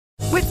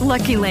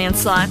Lucky Land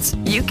Slots,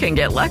 you can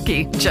get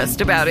lucky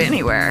just about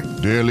anywhere.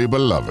 Dearly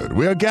beloved,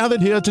 we are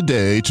gathered here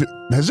today to...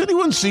 Has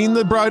anyone seen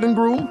the bride and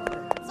groom?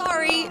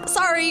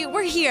 Sorry,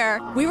 we're here.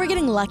 We were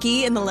getting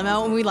lucky in the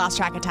limo and we lost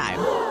track of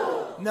time.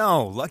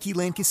 No, Lucky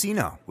Land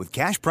Casino, with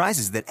cash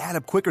prizes that add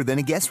up quicker than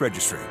a guest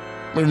registry.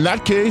 In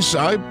that case,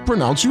 I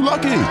pronounce you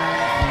lucky.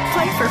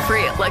 Play for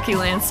free at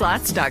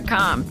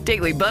LuckyLandSlots.com.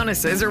 Daily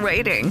bonuses are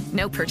waiting.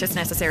 No purchase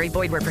necessary.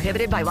 Void where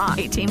prohibited by law.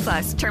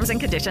 18+. Terms and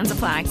conditions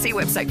apply. See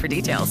website for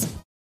details.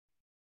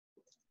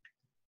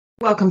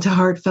 Welcome to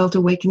Heartfelt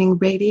Awakening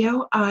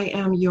Radio. I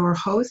am your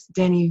host,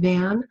 Denny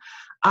Van.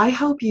 I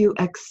help you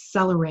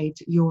accelerate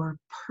your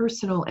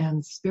personal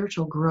and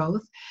spiritual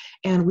growth,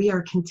 and we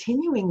are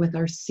continuing with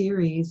our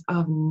series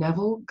of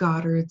Neville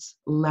Goddard's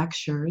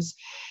lectures.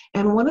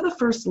 And one of the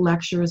first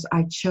lectures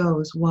I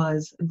chose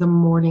was The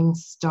Morning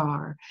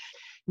Star.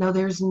 Now,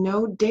 there's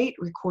no date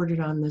recorded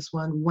on this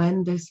one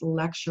when this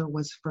lecture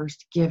was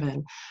first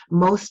given.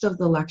 Most of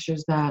the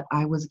lectures that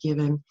I was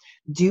given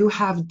do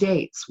have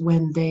dates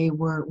when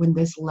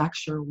this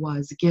lecture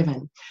was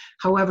given.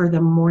 However,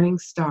 The Morning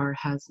Star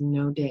has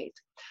no date.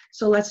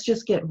 So let's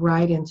just get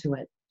right into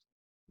it.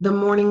 The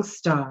Morning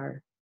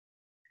Star.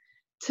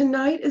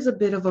 Tonight is a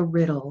bit of a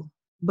riddle,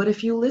 but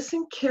if you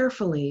listen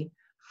carefully,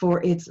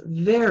 for it's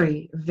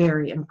very,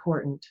 very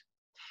important.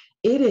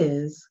 It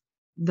is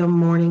the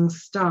morning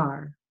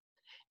star,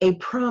 a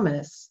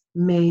promise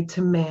made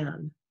to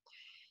man.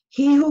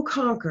 He who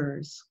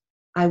conquers,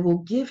 I will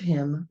give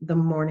him the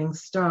morning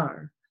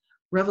star.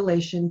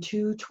 Revelation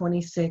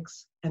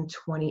 2:26 and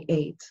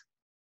 28.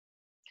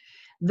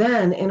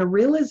 Then, in a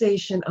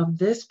realization of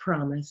this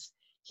promise,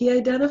 he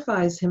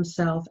identifies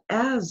himself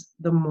as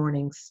the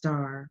morning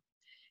star.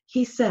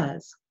 He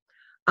says,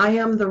 I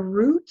am the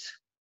root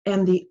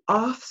and the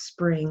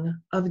offspring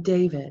of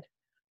David,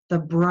 the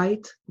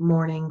bright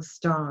morning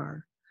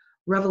star.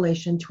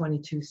 Revelation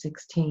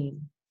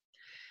 22:16.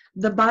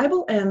 The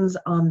Bible ends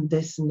on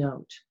this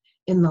note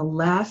in the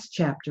last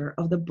chapter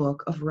of the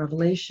book of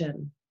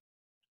Revelation.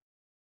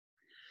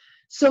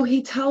 So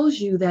he tells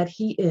you that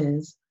he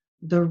is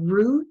the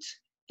root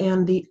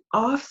and the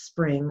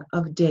offspring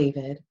of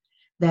David,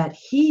 that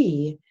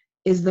he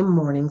is the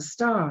morning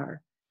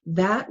star,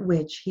 that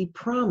which he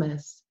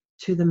promised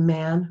to the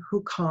man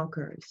who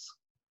conquers.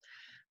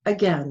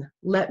 Again,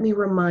 let me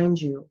remind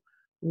you,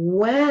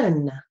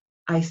 when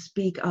I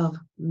speak of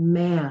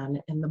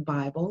man in the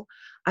Bible,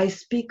 I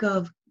speak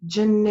of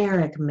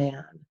generic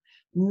man,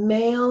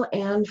 male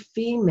and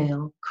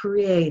female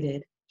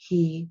created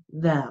he,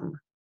 them,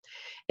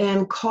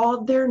 and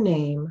called their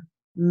name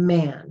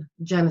man,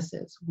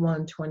 Genesis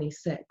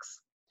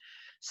 1:26.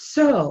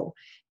 So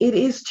it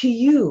is to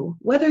you,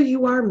 whether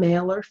you are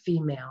male or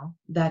female,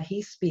 that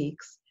he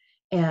speaks,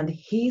 and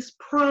he's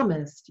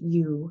promised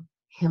you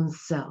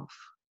himself.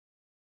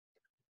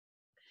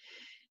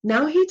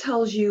 Now he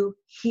tells you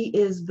he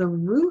is the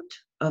root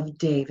of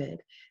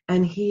David,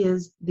 and he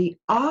is the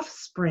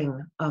offspring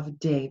of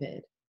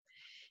David.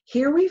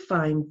 Here we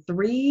find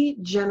 3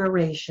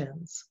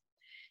 generations.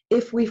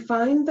 If we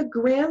find the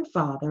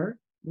grandfather,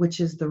 which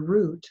is the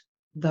root,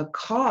 the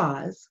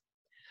cause,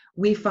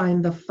 we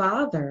find the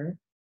father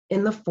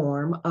in the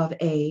form of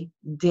a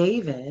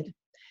David,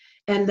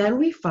 and then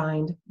we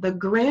find the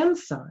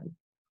grandson,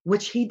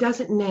 which he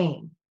doesn't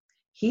name.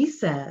 He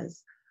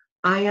says,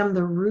 I am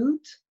the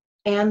root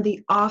and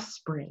the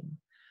offspring.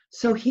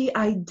 So he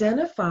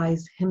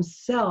identifies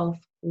himself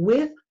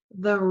with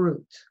the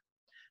root,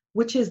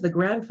 which is the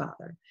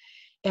grandfather,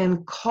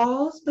 and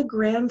calls the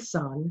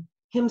grandson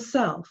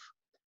himself.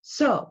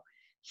 So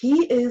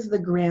he is the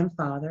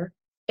grandfather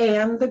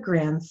and the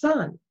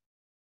grandson.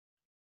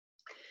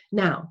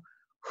 Now,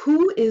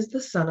 who is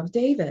the son of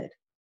David?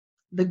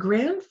 The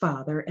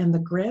grandfather and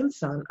the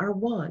grandson are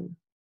one.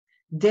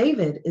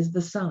 David is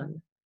the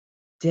son.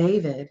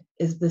 David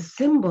is the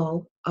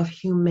symbol of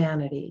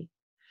humanity.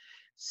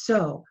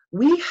 So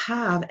we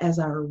have as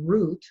our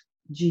root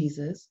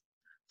Jesus,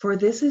 for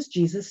this is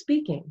Jesus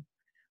speaking.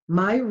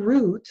 My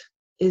root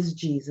is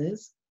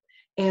Jesus,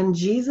 and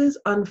Jesus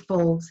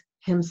unfolds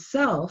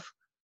himself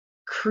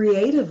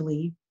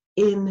creatively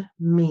in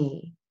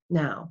me.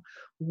 Now,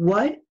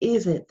 what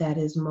is it that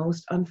is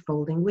most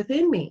unfolding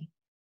within me?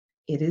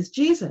 It is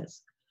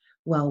Jesus.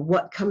 Well,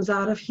 what comes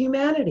out of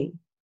humanity?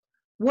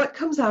 What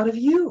comes out of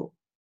you?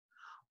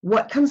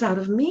 What comes out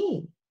of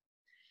me?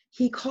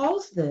 He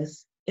calls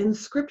this in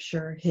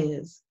Scripture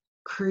his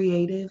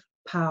creative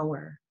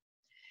power.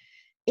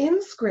 In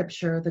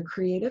Scripture, the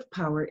creative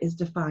power is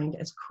defined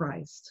as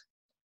Christ.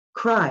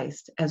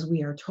 Christ, as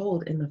we are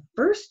told in the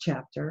first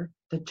chapter,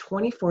 the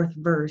 24th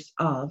verse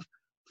of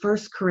 1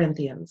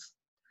 Corinthians.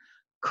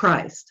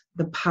 Christ,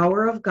 the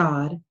power of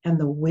God and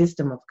the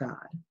wisdom of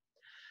God.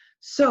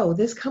 So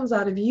this comes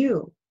out of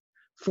you,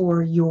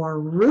 for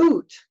your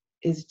root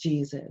is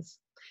Jesus,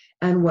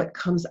 and what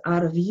comes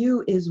out of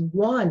you is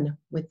one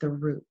with the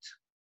root.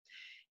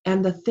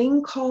 And the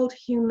thing called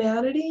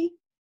humanity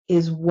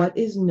is what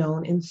is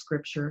known in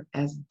Scripture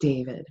as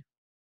David.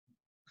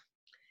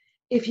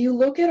 If you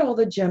look at all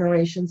the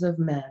generations of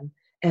men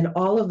and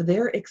all of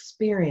their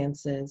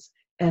experiences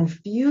and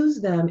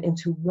fuse them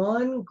into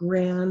one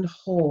grand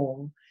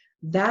whole.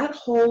 That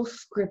whole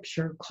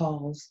Scripture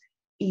calls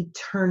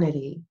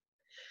eternity.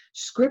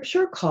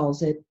 Scripture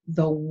calls it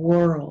the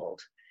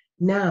world.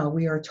 Now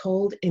we are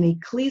told in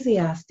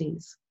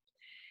Ecclesiastes,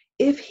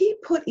 if he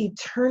put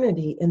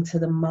eternity into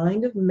the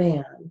mind of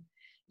man,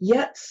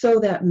 yet so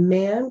that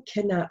man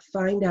cannot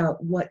find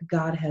out what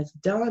God has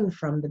done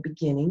from the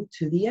beginning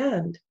to the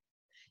end.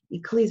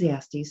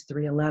 Ecclesiastes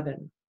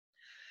 3:11.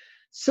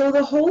 So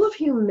the whole of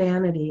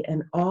humanity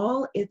and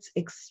all its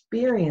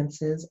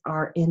experiences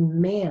are in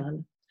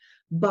man,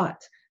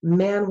 but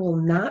man will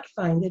not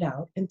find it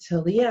out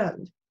until the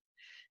end.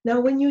 Now,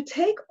 when you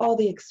take all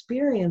the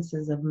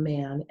experiences of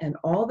man and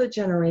all the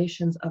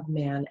generations of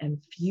man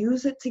and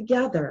fuse it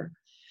together,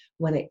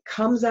 when it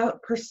comes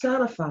out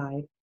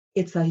personified,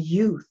 it's a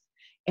youth,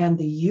 and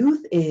the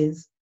youth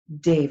is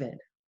David.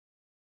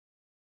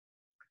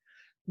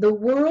 The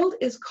world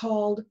is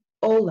called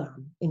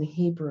Olam in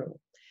Hebrew.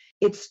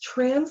 It's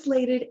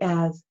translated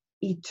as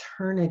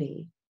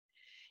eternity.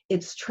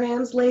 It's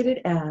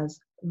translated as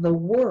the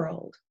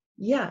world,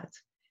 yet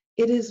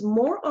it is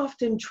more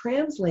often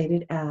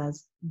translated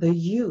as the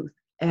youth,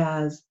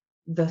 as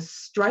the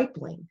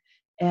stripling,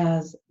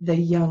 as the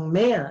young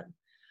man.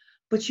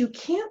 But you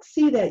can't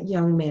see that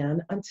young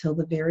man until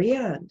the very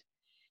end.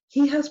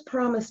 He has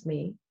promised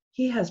me,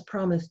 he has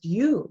promised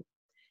you,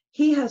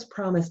 he has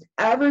promised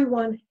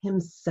everyone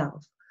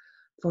himself,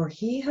 for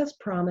he has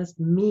promised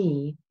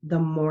me the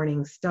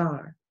morning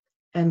star.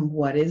 And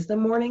what is the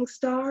morning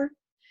star?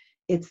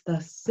 It's the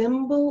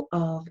symbol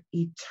of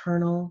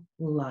eternal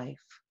life.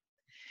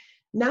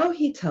 Now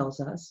he tells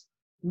us,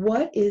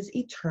 what is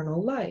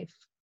eternal life?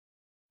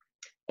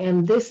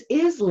 And this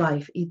is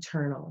life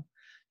eternal,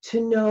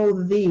 to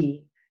know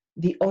thee,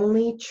 the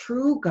only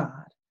true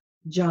God,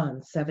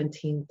 John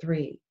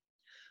 17:3.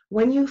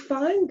 When you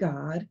find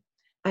God,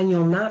 and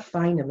you'll not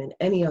find him in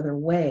any other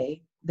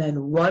way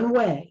than one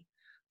way,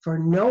 for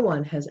no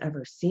one has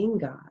ever seen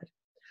God,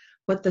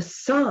 but the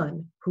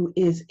Son who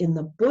is in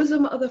the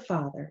bosom of the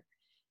Father,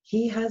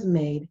 he has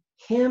made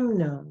him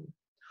known.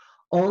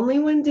 Only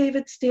when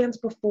David stands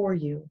before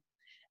you,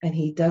 and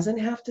he doesn't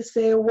have to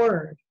say a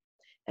word,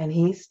 and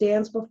he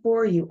stands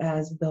before you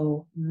as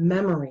though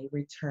memory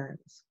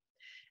returns.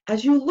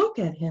 As you look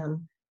at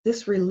him,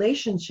 this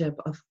relationship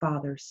of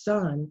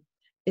father-son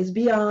is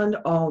beyond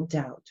all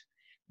doubt.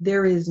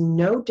 There is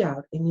no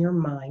doubt in your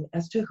mind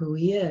as to who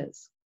he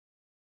is.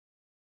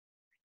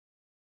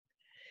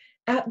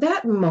 At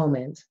that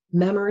moment,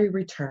 memory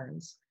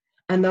returns,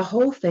 and the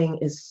whole thing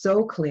is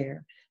so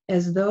clear,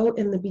 as though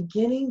in the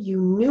beginning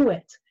you knew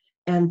it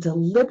and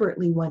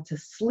deliberately went to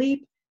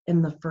sleep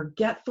in the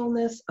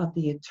forgetfulness of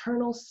the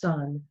eternal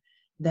Son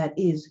that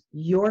is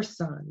your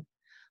Son.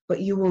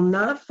 But you will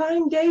not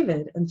find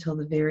David until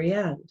the very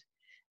end.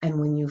 And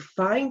when you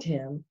find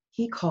him,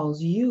 he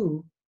calls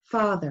you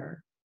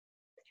Father.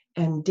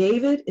 And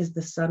David is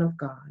the Son of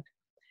God.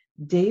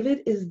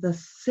 David is the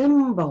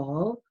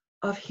symbol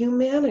of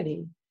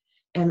humanity,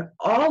 and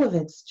all of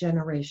its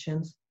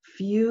generations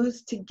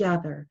fused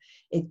together.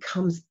 It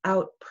comes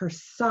out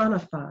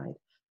personified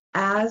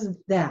as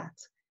that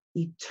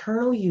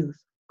eternal youth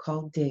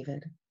called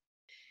David.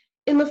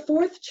 In the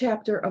 4th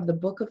chapter of the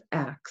book of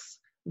Acts,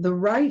 the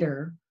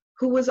writer,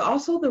 who was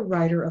also the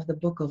writer of the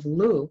book of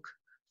Luke,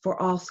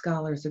 for all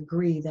scholars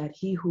agree that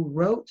he who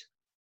wrote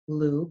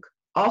Luke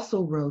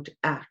also wrote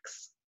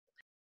Acts.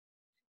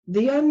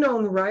 The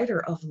unknown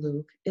writer of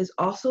Luke is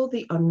also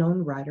the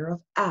unknown writer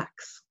of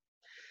Acts.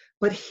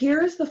 But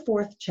here's the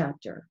 4th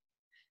chapter.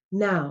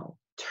 Now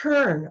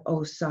turn,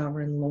 O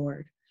sovereign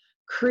Lord,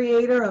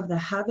 creator of the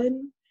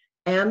heaven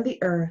and the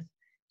earth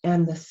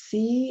and the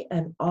sea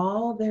and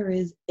all there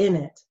is in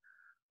it,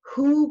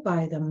 who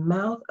by the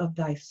mouth of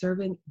thy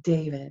servant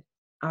David,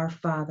 our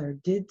father,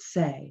 did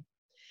say.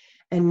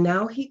 And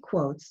now he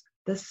quotes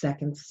the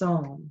 2nd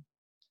Psalm.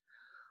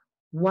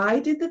 Why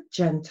did the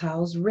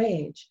Gentiles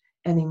rage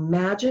and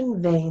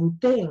imagine vain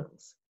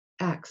things?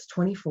 Acts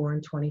 24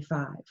 and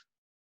 25.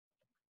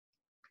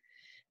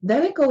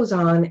 Then it goes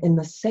on in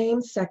the same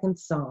 2nd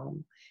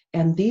Psalm,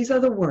 and these are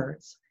the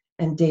words,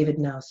 and David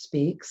now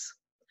speaks.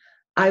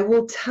 I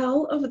will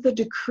tell of the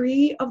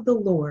decree of the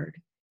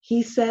Lord.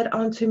 He said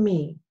unto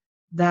me,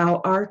 Thou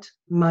art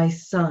my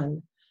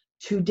son.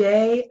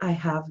 Today I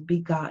have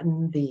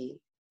begotten thee.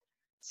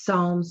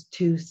 Psalms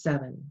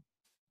 2:7.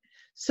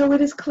 So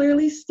it is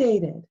clearly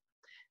stated.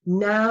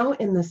 Now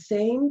in the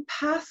same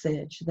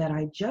passage that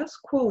I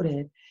just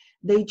quoted,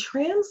 they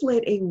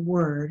translate a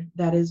word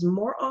that is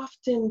more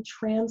often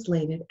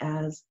translated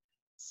as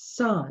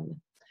son.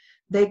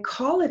 They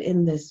call it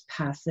in this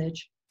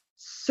passage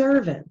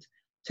servant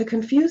to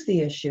confuse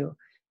the issue,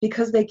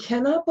 because they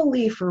cannot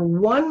believe for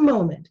one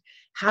moment,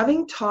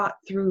 having taught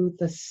through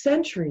the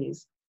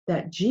centuries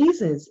that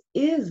Jesus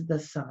is the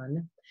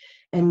Son,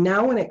 and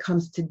now when it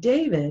comes to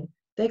David,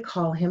 they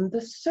call him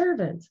the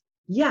servant.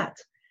 Yet,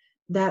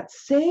 that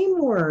same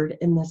word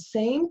in the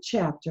same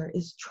chapter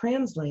is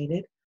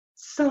translated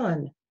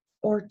son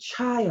or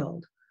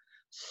child.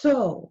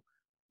 So,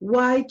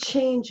 Why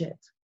change it?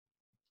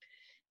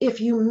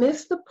 If you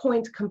miss the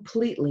point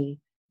completely,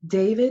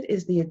 David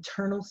is the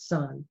eternal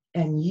Son,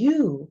 and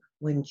you,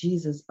 when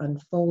Jesus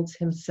unfolds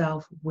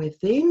himself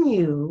within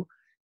you,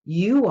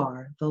 you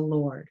are the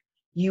Lord.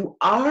 You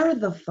are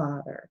the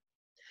Father.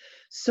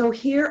 So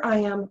here I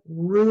am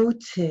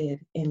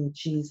rooted in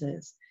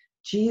Jesus.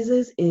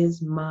 Jesus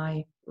is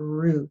my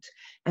root,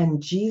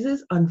 and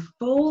Jesus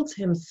unfolds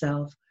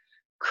himself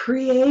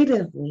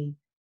creatively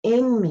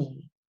in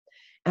me.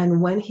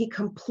 And when he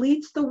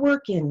completes the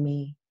work in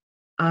me,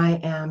 I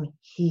am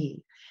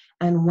he.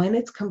 And when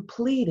it's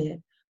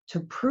completed, to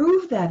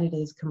prove that it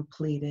is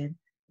completed,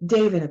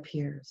 David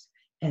appears,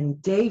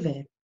 and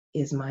David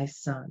is my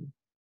son.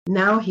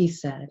 Now he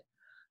said,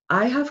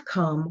 I have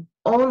come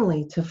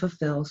only to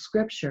fulfill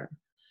Scripture.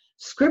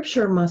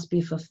 Scripture must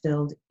be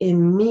fulfilled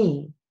in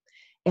me.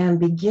 And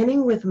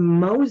beginning with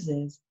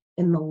Moses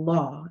in the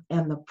law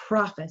and the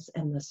prophets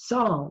and the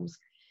Psalms,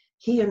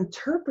 he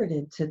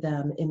interpreted to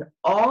them in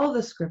all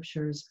the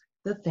Scriptures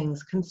the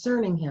things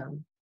concerning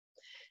him.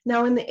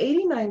 Now in the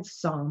 89th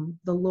Psalm,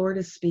 the Lord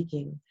is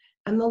speaking,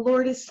 and the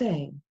Lord is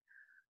saying,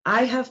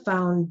 I have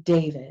found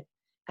David,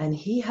 and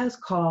he has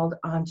called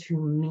unto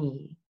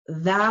me.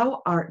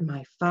 Thou art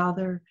my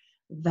Father,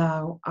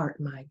 thou art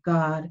my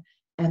God,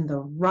 and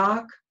the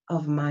rock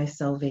of my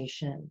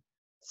salvation.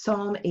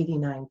 Psalm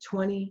 89,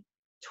 20,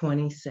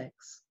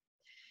 26.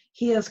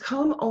 He has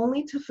come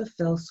only to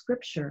fulfill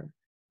Scripture.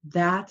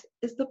 That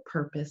is the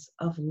purpose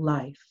of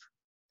life.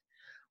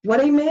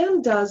 What a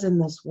man does in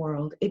this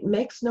world, it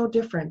makes no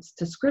difference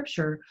to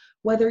Scripture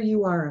whether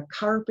you are a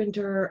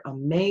carpenter, a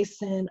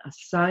mason, a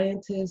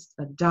scientist,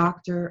 a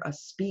doctor, a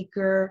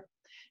speaker.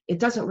 It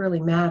doesn't really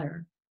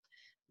matter.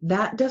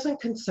 That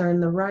doesn't concern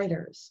the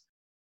writers.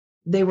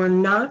 They were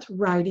not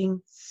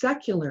writing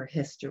secular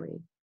history.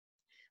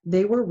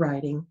 They were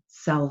writing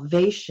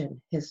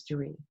salvation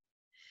history.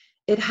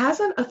 It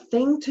hasn't a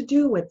thing to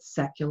do with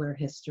secular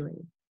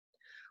history.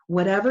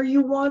 Whatever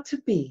you want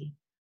to be,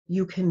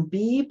 you can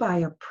be by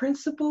a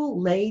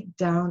principle laid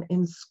down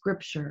in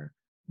Scripture,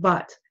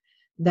 but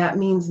that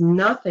means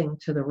nothing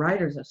to the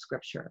writers of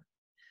Scripture.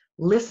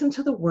 Listen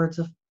to the words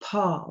of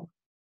Paul.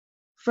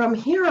 From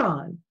here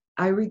on,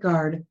 I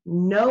regard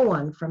no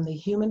one from the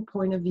human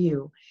point of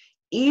view,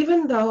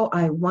 even though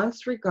I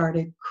once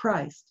regarded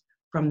Christ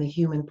from the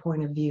human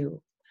point of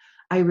view.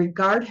 I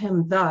regard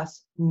him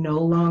thus no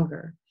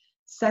longer.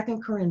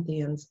 2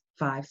 Corinthians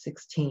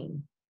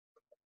 5:16.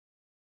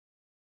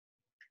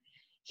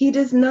 He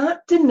does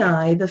not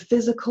deny the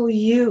physical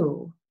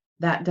you.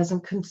 That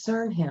doesn't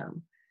concern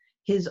him.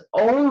 His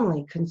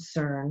only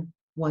concern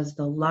was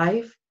the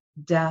life,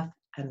 death,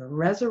 and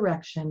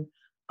resurrection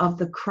of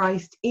the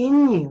Christ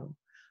in you,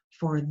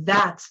 for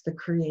that's the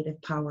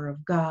creative power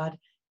of God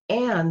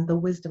and the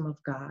wisdom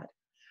of God.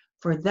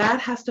 For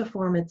that has to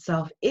form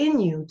itself in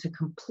you to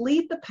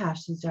complete the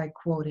passage I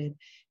quoted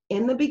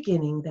in the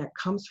beginning that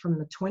comes from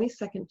the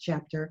 22nd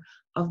chapter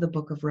of the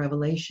book of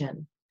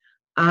Revelation.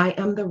 I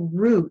am the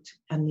root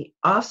and the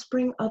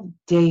offspring of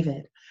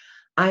David.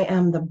 I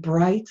am the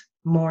bright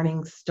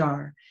morning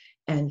star,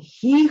 and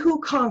he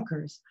who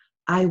conquers,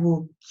 I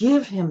will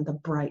give him the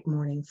bright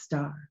morning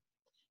star.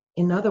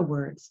 In other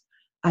words,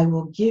 I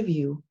will give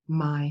you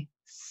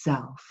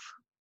myself.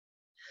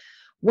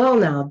 Well,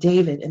 now,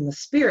 David in the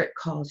Spirit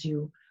calls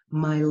you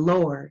my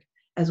Lord,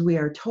 as we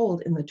are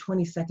told in the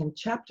 22nd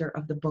chapter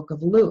of the book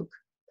of Luke.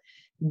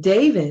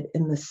 David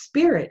in the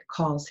Spirit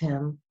calls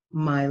him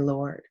my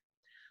Lord.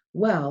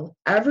 Well,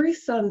 every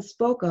son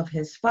spoke of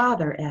his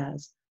father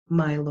as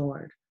my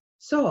Lord.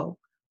 So,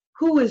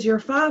 who is your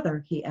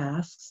father, he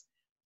asks.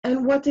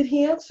 And what did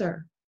he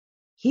answer?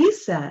 He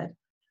said,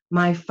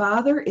 my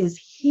father is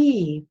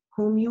he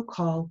whom you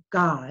call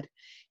God,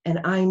 and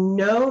I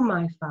know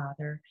my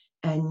Father,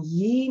 and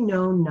ye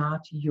know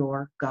not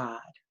your God.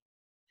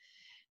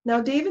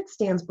 Now David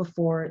stands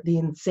before the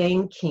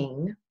insane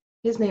king.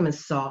 His name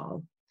is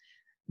Saul.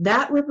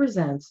 That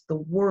represents the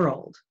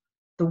world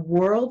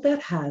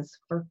that has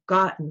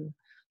forgotten,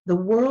 the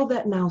world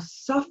that now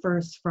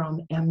suffers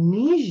from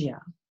amnesia.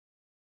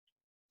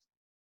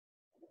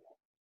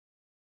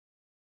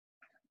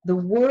 The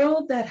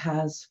world that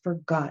has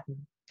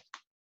forgotten.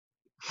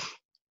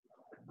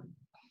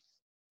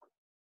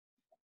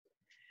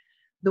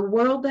 The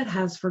world that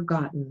has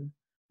forgotten,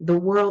 the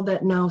world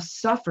that now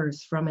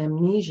suffers from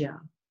amnesia.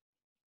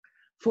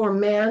 For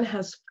man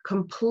has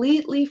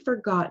completely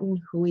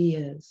forgotten who he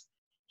is.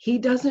 He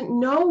doesn't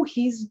know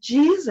he's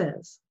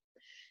Jesus.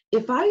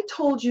 If I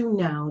told you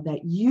now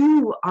that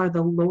you are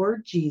the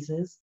Lord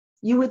Jesus,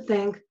 you would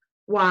think,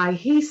 why,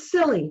 he's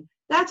silly.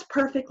 That's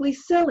perfectly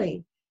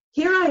silly.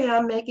 Here I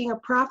am making a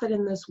profit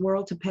in this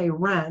world to pay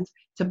rent,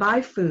 to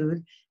buy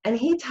food, and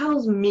he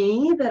tells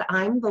me that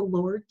I'm the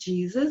Lord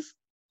Jesus?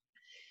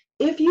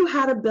 If you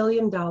had $1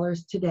 billion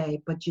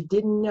today, but you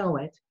didn't know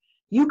it,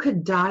 you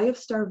could die of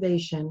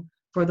starvation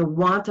for the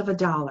want of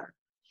 $1.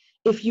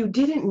 If you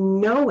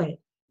didn't know it,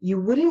 you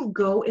wouldn't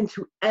go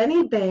into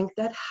any bank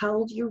that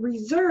held your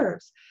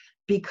reserves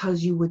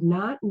because you would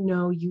not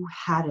know you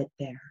had it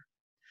there.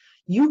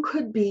 You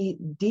could be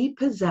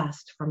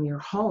depossessed from your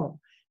home,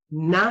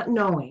 not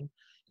knowing.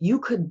 You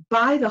could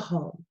buy the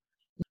home.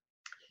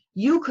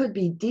 You could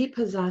be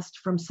depossessed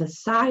from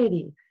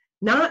society,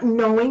 not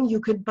knowing you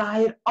could buy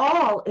it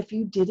all if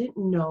you didn't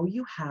know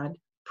you had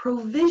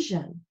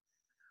provision.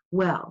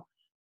 Well,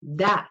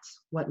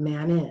 that's what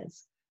man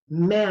is.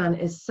 Man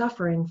is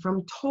suffering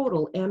from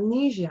total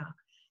amnesia.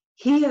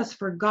 He has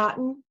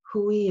forgotten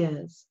who he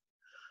is.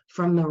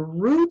 From the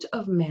root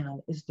of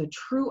man is the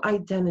true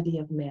identity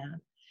of man,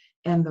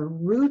 and the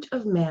root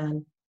of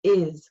man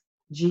is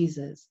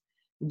Jesus.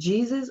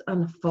 Jesus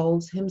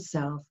unfolds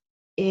himself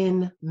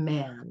in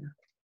man.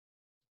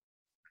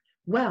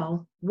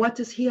 Well, what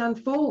does he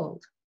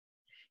unfold?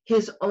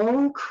 His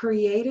own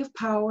creative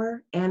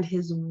power and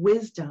his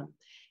wisdom,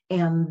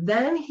 and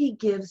then he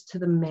gives to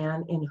the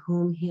man in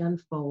whom he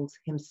unfolds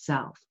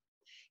himself.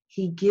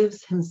 He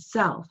gives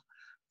himself,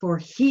 for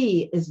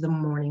he is the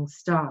morning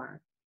star.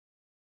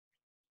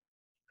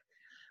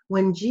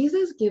 When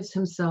Jesus gives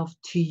himself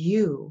to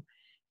you,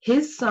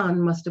 his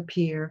Son must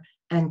appear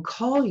and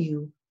call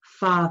you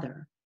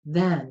Father.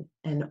 Then,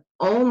 and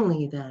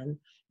only then,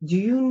 do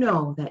you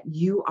know that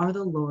you are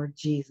the Lord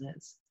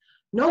Jesus.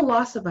 No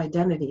loss of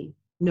identity,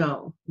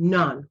 no,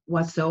 none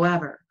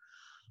whatsoever.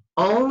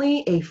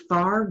 Only a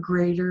far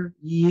greater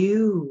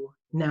you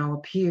now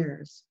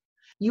appears.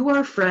 You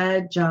are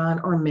Fred, John,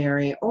 or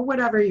Mary, or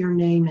whatever your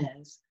name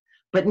is,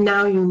 but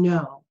now you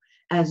know,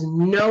 as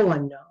no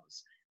one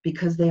knows,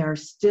 because they are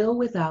still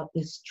without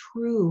this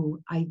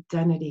true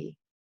identity.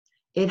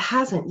 It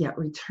hasn't yet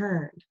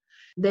returned.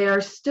 They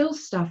are still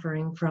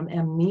suffering from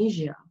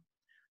amnesia.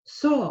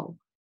 So,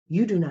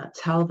 you do not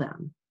tell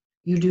them.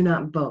 You do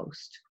not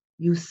boast.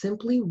 You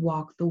simply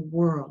walk the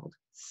world,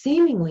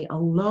 seemingly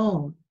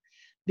alone,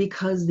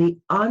 because the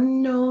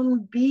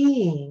unknown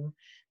being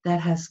that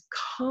has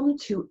come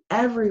to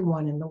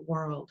everyone in the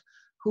world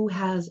who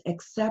has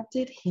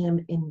accepted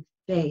him in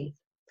faith,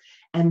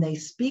 and they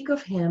speak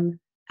of him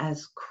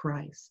as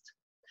Christ.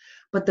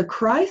 But the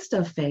Christ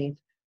of faith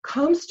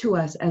comes to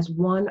us as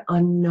one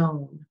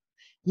unknown,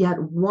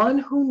 yet one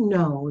who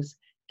knows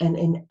an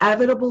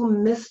inevitable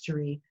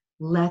mystery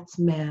lets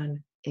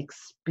man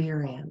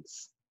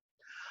experience.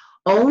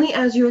 Only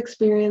as you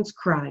experience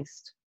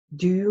Christ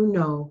do you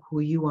know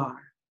who you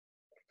are.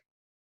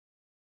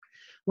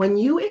 When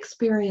you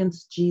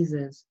experience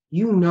Jesus,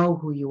 you know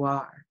who you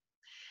are.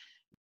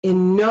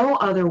 In no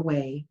other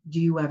way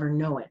do you ever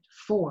know it,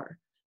 for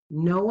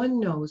no one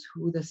knows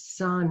who the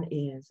Son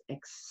is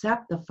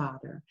except the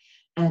Father,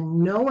 and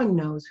no one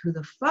knows who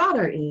the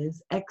Father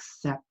is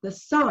except the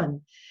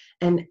Son,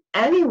 and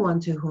anyone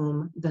to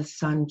whom the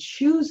Son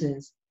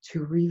chooses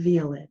to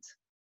reveal it.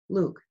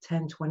 Luke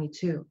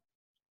 10:22.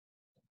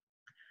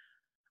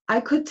 I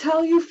could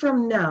tell you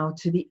from now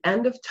to the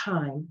end of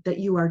time that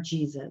you are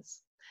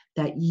Jesus,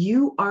 that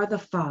you are the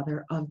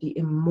father of the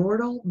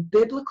immortal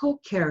biblical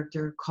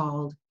character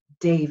called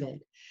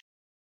David.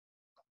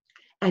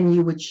 And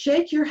you would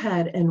shake your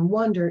head and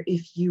wonder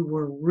if you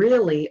were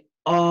really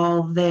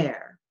all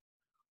there.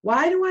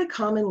 Why do I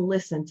come and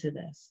listen to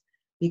this?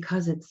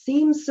 Because it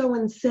seems so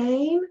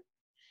insane?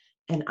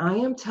 And I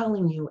am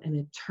telling you an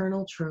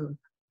eternal truth.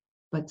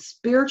 But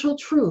spiritual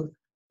truth,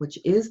 which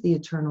is the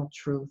eternal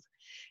truth,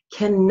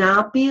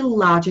 cannot be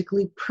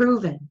logically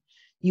proven.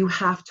 You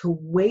have to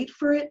wait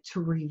for it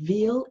to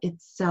reveal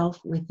itself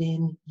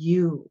within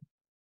you.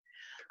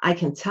 I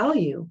can tell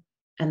you,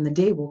 and the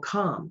day will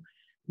come,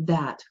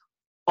 that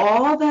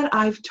all that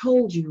I've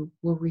told you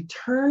will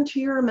return to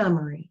your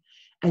memory,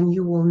 and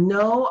you will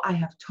know I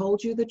have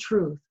told you the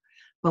truth.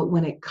 But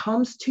when it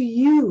comes to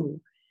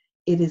you,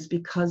 it is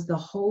because the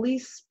Holy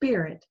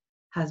Spirit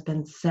has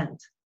been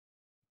sent.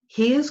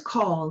 He is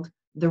called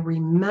the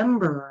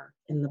Rememberer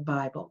in the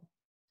Bible.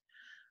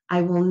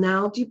 I will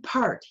now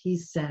depart, he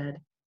said,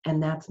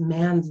 and that's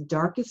man's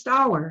darkest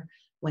hour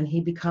when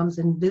he becomes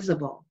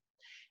invisible.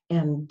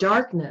 And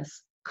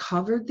darkness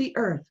covered the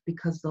earth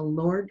because the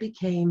Lord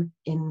became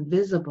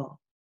invisible.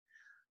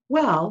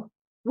 Well,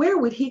 where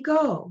would he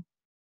go?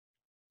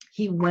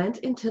 He went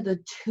into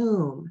the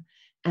tomb,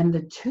 and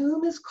the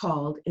tomb is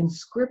called in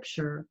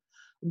Scripture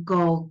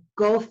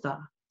Golgotha.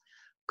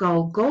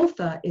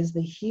 Golgotha is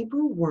the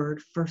Hebrew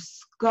word for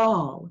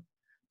skull.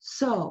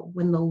 So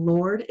when the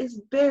Lord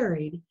is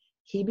buried,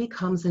 he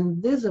becomes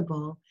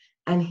invisible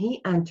and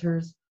he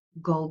enters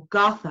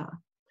Golgotha,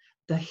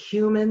 the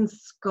human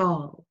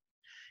skull.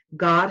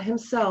 God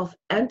himself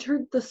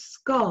entered the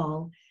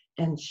skull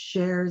and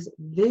shares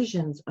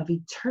visions of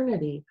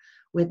eternity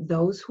with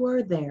those who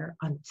are there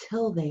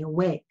until they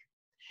awake.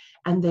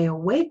 And they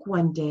awake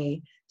one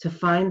day to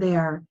find they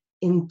are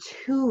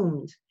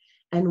entombed.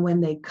 And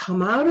when they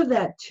come out of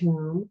that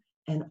tomb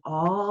and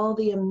all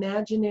the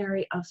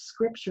imaginary of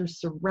Scripture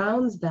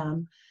surrounds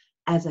them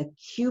as a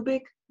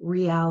cubic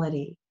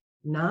reality,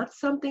 not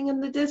something in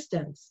the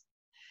distance,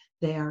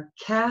 they are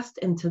cast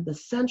into the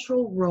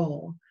central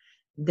role.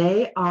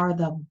 They are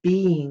the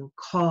being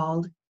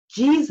called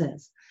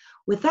Jesus.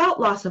 Without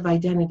loss of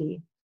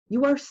identity,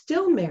 you are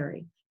still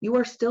Mary. You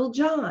are still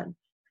John.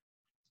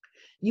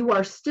 You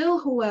are still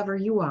whoever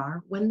you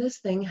are when this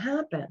thing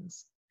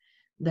happens.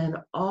 Then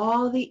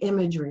all the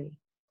imagery,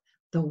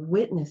 the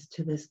witness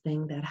to this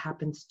thing that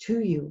happens to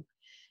you,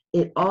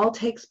 it all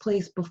takes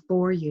place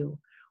before you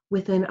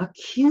within a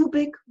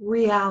cubic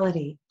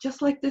reality,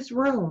 just like this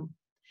room.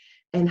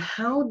 And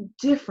how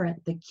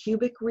different the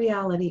cubic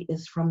reality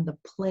is from the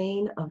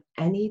plane of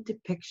any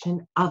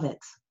depiction of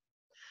it.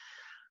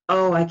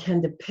 Oh, I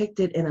can depict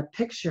it in a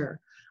picture,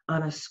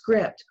 on a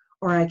script,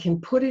 or I can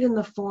put it in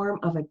the form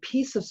of a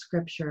piece of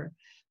scripture,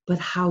 but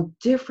how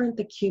different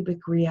the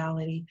cubic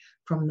reality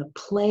from the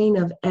plane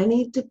of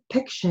any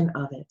depiction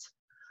of it.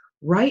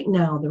 Right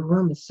now, the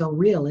room is so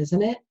real,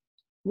 isn't it?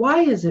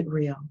 Why is it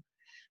real?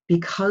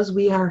 Because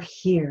we are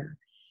here.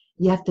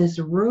 Yet this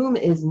room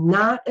is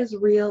not as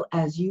real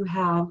as you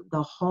have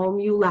the home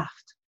you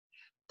left.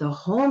 The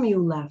home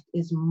you left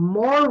is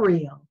more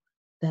real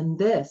than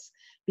this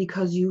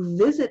because you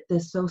visit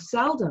this so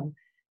seldom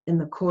in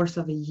the course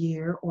of a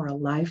year or a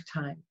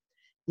lifetime.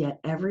 Yet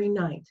every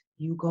night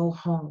you go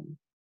home.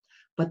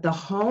 But the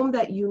home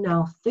that you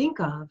now think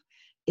of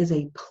is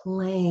a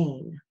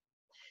plane.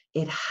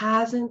 It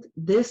hasn't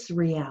this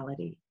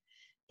reality.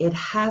 It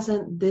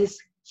hasn't this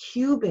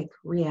cubic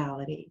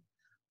reality.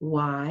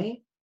 Why?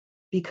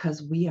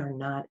 Because we are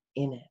not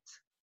in it.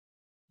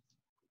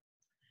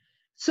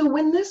 So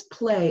when this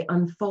play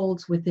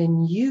unfolds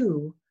within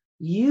you,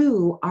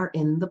 you are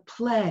in the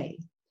play.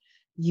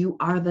 You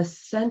are the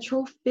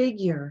central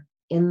figure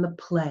in the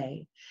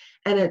play.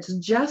 And it's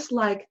just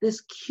like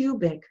this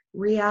cubic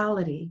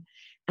reality.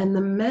 And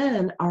the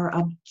men are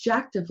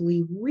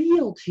objectively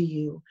real to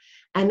you.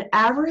 And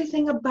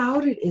everything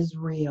about it is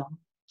real,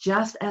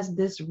 just as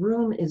this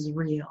room is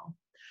real.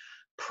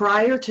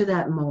 Prior to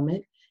that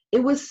moment,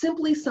 it was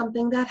simply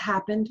something that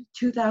happened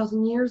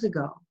 2,000 years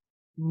ago.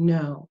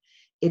 No,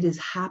 it is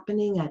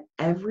happening at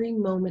every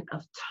moment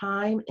of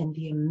time in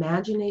the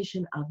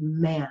imagination of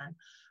man,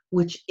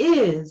 which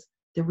is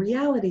the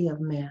reality of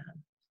man.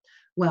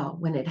 Well,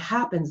 when it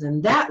happens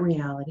in that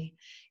reality,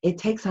 it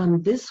takes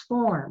on this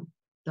form,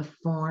 the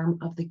form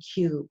of the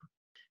cube.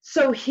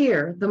 So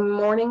here, the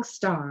morning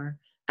star,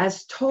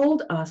 as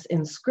told us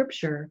in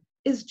Scripture,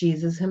 is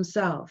Jesus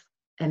himself.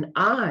 And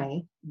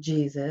I,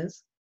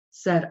 Jesus,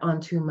 said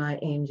unto my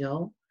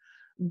angel,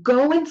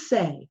 go and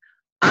say,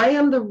 I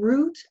am the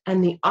root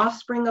and the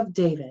offspring of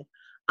David.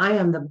 I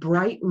am the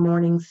bright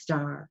morning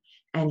star,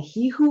 and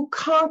he who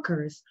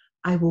conquers,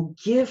 I will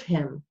give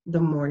him the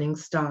morning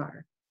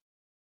star.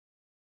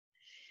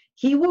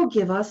 He will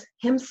give us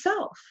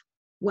himself.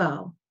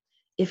 Well,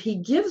 if he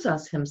gives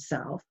us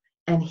himself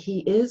and he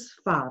is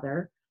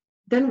Father,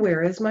 then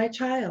where is my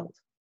child?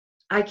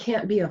 I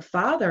can't be a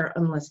father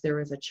unless there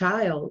is a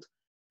child.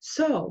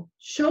 So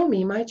show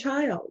me my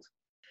child.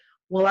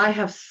 Well, I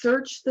have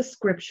searched the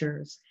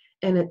scriptures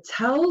and it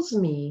tells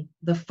me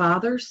the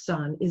Father's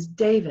son is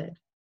David.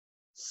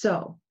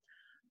 So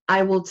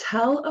I will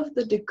tell of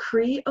the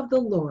decree of the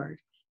Lord.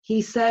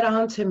 He said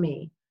unto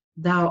me,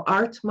 thou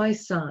art my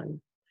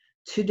son.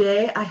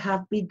 Today I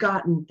have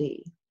begotten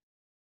thee.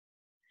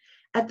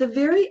 At the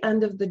very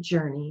end of the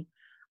journey,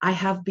 I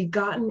have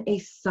begotten a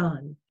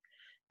son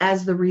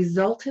as the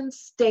resultant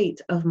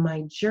state of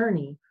my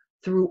journey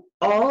through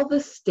all the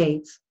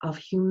states of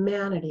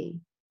humanity.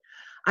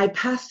 I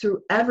pass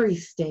through every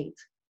state,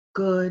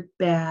 good,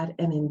 bad,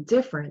 and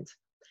indifferent,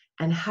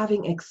 and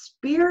having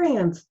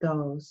experienced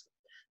those,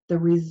 the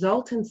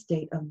resultant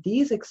state of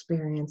these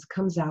experiences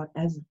comes out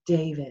as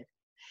David.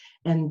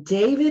 And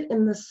David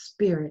in the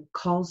spirit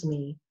calls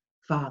me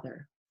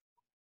Father.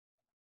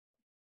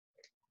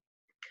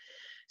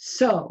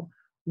 So,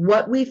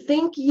 what we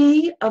think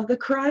ye of the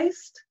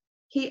Christ?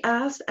 He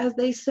asked as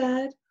they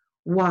said,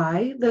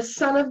 why, the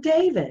son of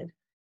David.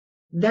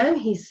 Then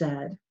he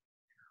said,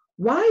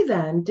 why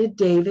then did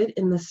David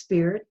in the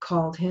spirit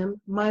call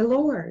him my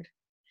Lord?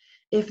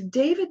 If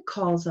David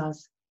calls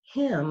us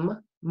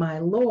him my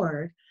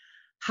Lord,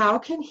 how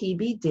can he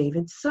be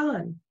David's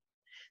son?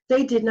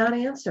 They did not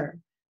answer.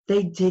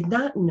 They did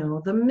not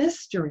know the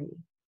mystery.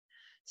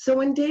 So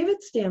when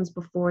David stands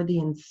before the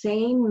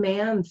insane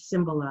man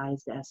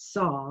symbolized as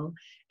Saul,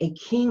 a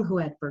king who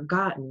had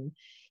forgotten,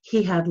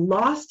 he had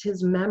lost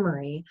his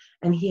memory,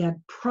 and he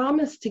had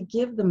promised to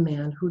give the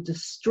man who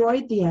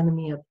destroyed the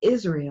enemy of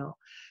Israel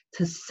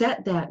to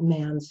set that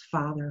man's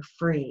father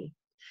free.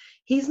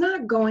 He's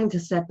not going to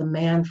set the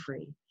man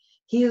free.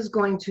 He is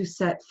going to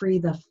set free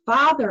the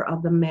father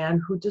of the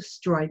man who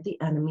destroyed the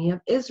enemy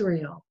of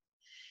Israel.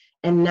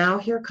 And now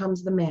here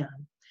comes the man,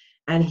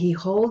 and he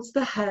holds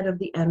the head of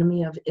the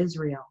enemy of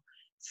Israel,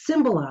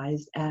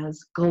 symbolized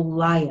as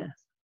Goliath.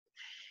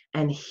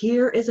 And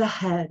here is a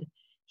head.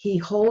 He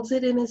holds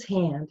it in his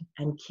hand,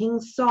 and King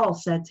Saul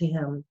said to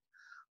him,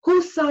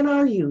 whose son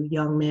are you,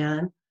 young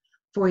man?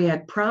 For he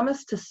had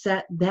promised to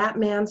set that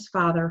man's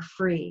father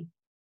free.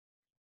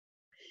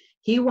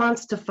 He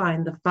wants to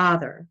find the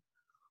father.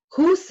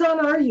 Whose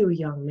son are you,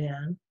 young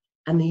man?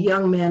 And the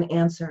young man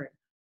answered,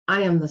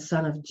 I am the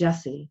son of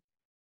Jesse,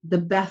 the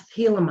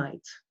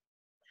Bethlehemite.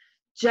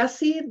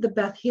 Jesse the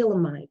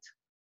Bethlehemite.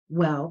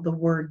 Well, the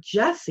word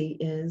Jesse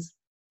is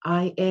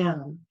I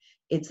am.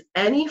 It's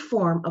any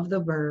form of the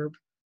verb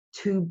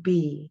to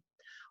be.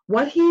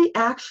 What he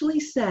actually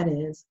said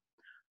is,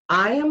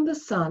 I am the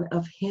son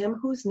of him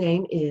whose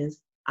name is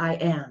I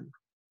am.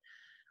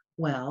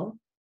 Well,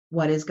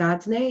 what is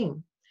God's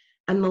name?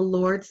 And the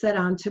Lord said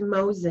unto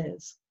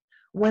Moses,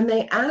 when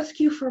they ask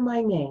you for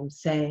my name,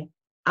 say,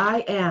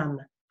 I am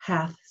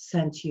hath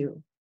sent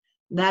you.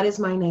 That is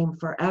my name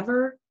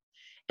forever,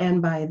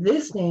 and by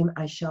this name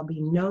I shall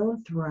be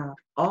known throughout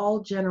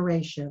all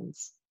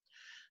generations.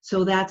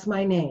 So that's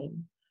my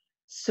name.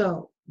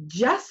 So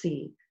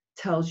Jesse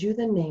tells you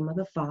the name of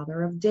the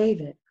father of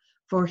David,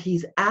 for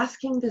he's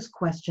asking this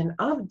question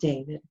of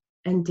David,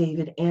 and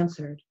David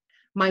answered,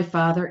 my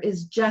father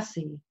is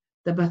Jesse,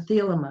 the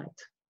Bethlehemite.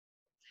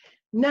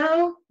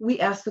 Now we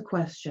ask the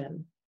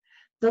question.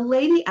 The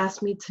lady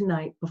asked me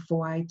tonight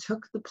before I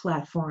took the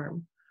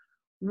platform,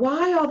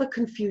 why all the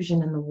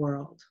confusion in the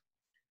world?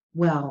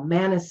 Well,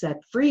 man is set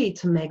free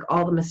to make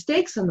all the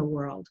mistakes in the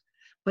world,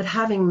 but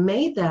having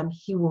made them,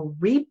 he will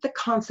reap the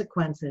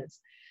consequences,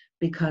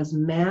 because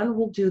man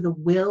will do the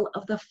will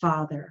of the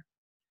Father.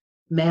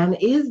 Man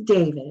is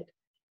David.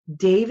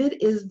 David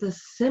is the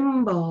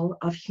symbol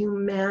of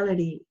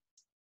humanity.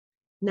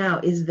 Now,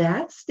 is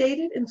that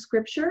stated in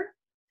Scripture?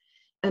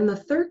 In the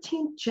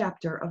 13th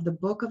chapter of the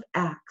book of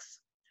Acts,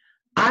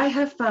 I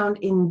have found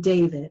in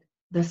David,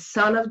 the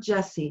son of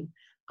Jesse,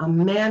 a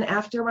man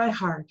after my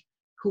heart,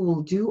 who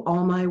will do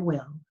all my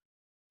will.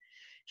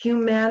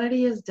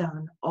 Humanity has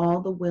done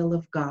all the will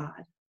of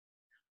God.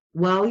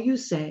 Well, you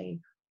say,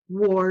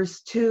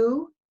 wars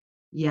too?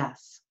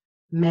 Yes,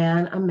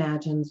 man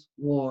imagines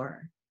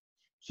war.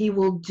 He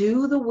will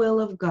do the will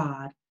of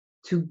God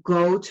to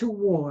go to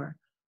war,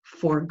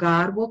 for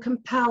God will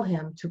compel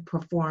him to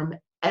perform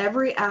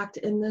every act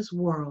in this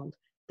world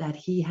that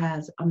he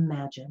has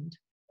imagined.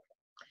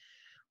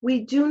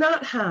 We do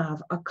not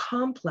have a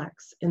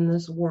complex in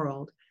this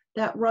world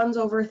that runs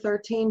over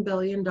 $13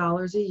 billion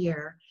a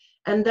year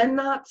and then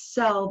not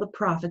sell the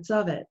profits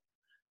of it.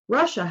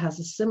 Russia has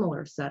a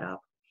similar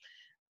setup,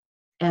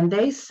 and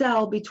they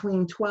sell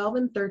between 12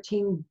 and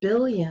 13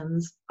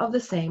 billions of the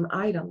same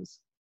items.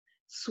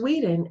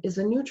 Sweden is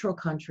a neutral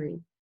country,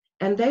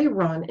 and they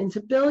run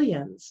into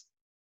billions.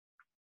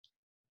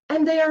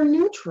 And they are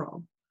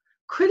neutral,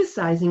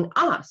 criticizing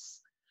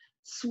us.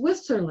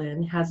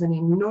 Switzerland has an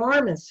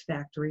enormous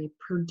factory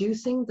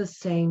producing the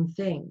same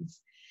things.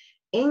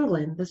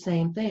 England, the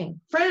same thing.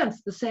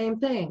 France, the same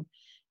thing.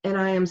 And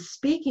I am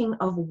speaking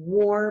of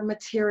war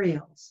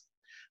materials.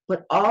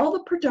 But all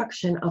the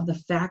production of the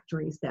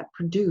factories that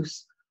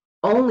produce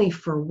only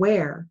for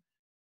wear,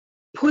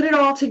 put it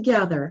all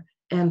together,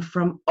 and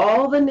from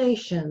all the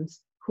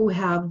nations who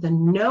have the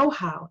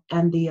know-how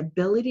and the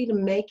ability to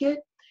make it,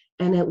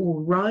 and it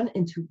will run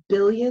into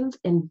billions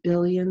and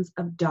billions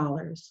of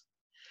dollars.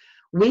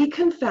 We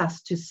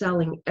confess to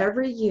selling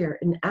every year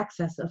in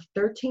excess of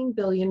 $13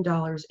 billion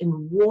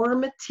in war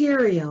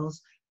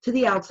materials to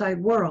the outside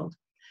world.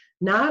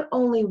 Not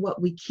only what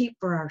we keep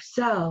for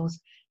ourselves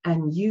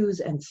and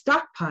use and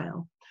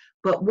stockpile,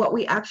 but what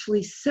we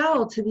actually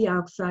sell to the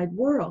outside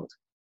world.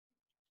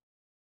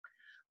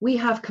 We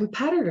have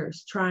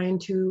competitors trying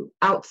to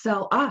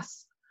outsell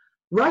us.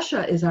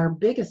 Russia is our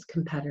biggest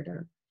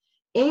competitor.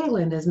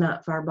 England is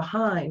not far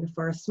behind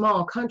for a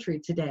small country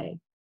today.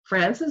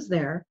 France is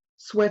there.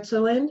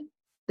 Switzerland,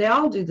 they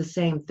all do the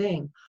same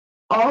thing.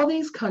 All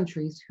these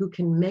countries who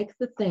can make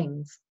the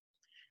things,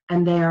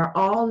 and they are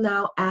all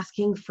now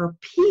asking for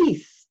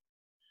peace.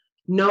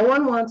 No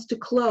one wants to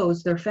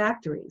close their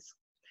factories.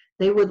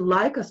 They would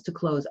like us to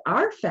close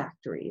our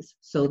factories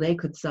so they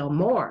could sell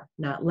more,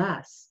 not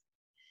less.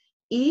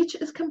 Each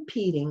is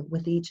competing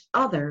with each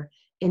other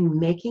in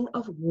making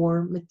of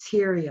war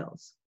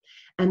materials.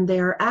 And they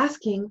are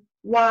asking,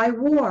 why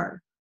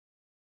war?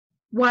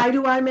 Why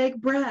do I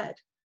make bread?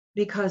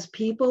 Because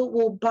people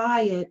will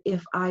buy it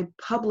if I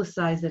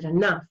publicize it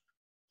enough.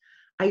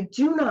 I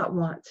do not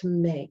want to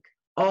make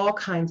all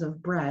kinds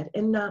of bread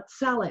and not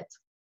sell it.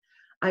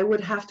 I would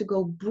have to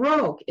go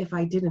broke if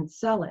I didn't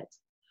sell it.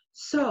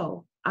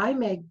 So I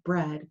make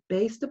bread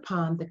based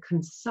upon the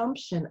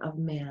consumption of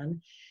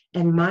man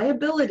and my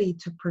ability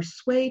to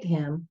persuade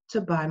him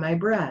to buy my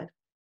bread.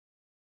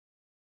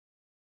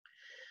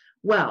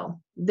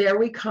 Well, there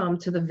we come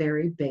to the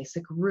very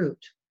basic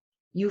root.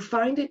 You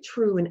find it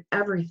true in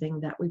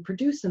everything that we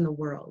produce in the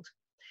world.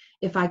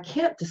 If I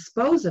can't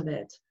dispose of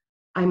it,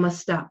 I must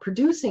stop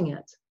producing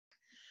it.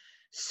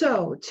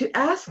 So, to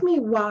ask me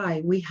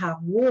why we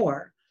have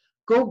war,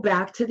 go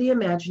back to the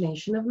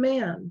imagination of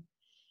man.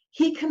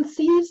 He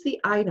conceives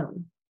the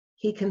item,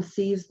 he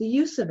conceives the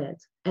use of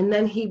it, and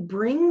then he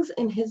brings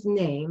in his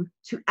name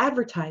to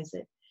advertise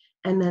it,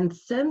 and then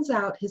sends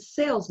out his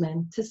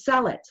salesmen to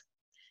sell it.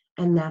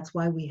 And that's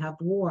why we have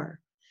war.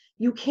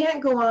 You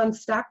can't go on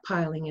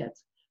stockpiling it,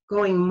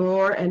 going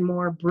more and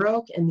more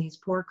broke in these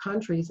poor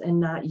countries and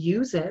not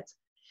use it.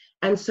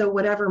 And so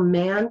whatever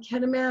man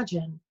can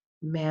imagine,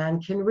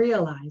 man can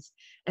realize.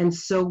 And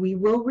so we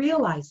will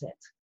realize it.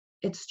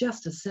 It's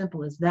just as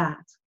simple as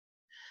that.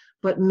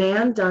 But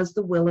man does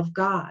the will of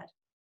God.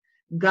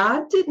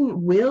 God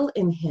didn't will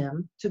in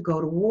him to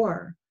go to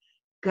war.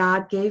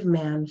 God gave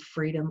man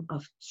freedom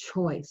of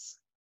choice.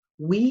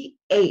 We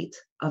ate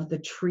of the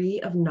tree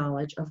of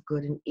knowledge of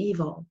good and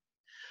evil.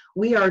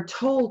 We are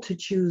told to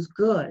choose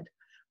good,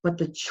 but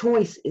the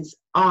choice is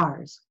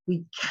ours.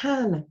 We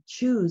can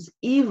choose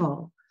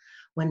evil.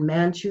 When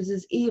man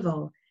chooses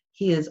evil,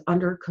 he is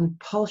under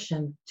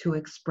compulsion to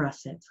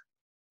express it.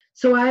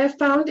 So I have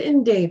found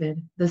in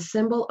David the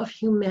symbol of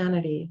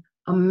humanity,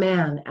 a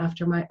man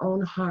after my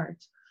own heart,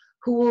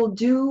 who will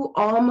do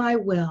all my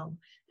will.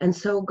 And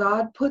so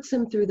God puts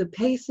him through the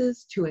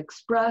paces to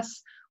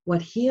express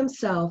what he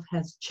himself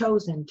has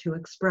chosen to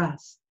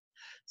express.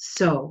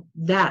 So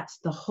that's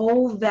the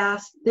whole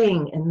vast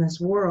thing in this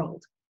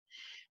world.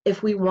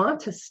 If we want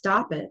to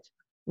stop it,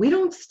 we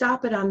don't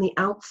stop it on the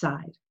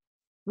outside.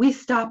 We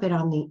stop it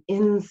on the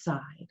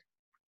inside.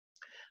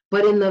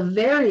 But in the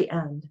very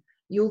end,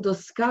 you'll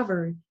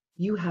discover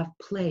you have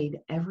played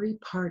every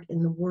part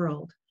in the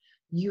world.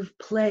 You've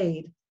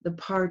played the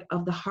part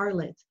of the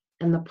harlot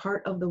and the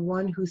part of the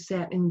one who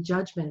sat in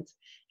judgment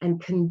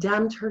and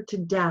condemned her to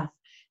death.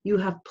 You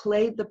have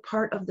played the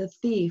part of the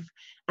thief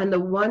and the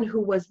one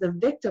who was the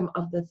victim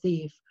of the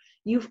thief.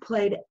 You've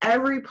played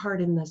every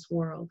part in this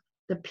world,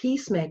 the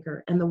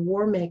peacemaker and the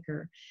war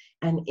maker,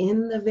 and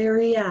in the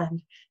very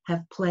end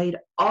have played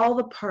all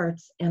the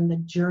parts, and the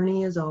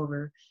journey is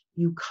over.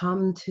 You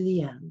come to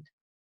the end.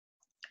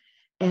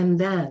 And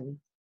then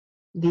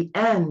the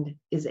end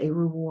is a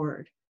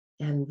reward,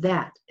 and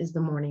that is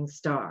the morning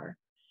star.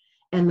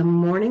 And the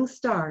morning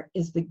star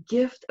is the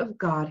gift of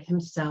God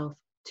himself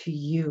to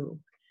you.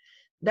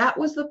 That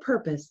was the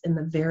purpose in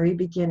the very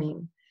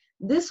beginning.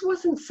 This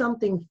wasn't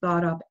something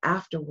thought up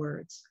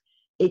afterwards.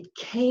 It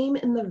came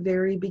in the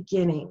very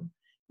beginning.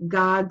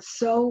 God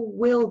so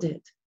willed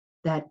it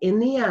that in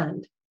the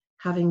end,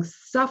 having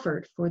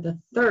suffered for the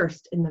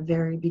thirst in the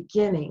very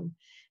beginning,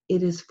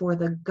 it is for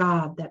the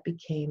God that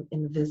became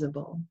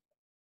invisible.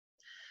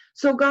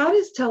 So God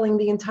is telling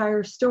the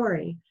entire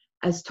story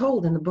as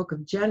told in the book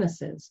of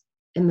Genesis.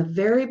 In the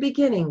very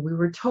beginning, we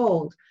were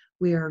told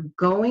we are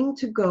going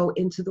to go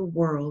into the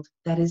world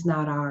that is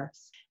not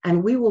ours,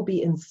 and we will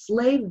be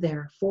enslaved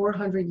there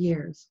 400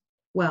 years.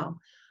 Well,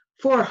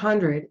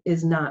 400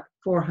 is not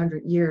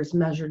 400 years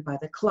measured by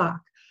the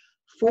clock.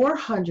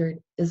 400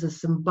 is a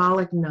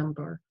symbolic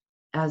number,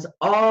 as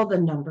all the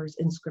numbers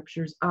in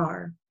scriptures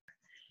are.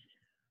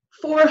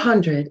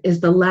 400 is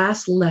the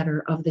last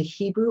letter of the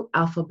Hebrew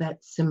alphabet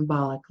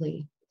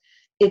symbolically.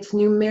 Its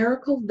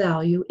numerical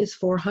value is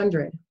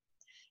 400.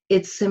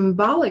 Its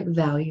symbolic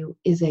value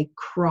is a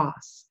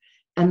cross,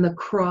 and the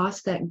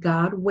cross that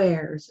God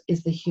wears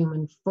is the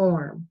human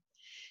form.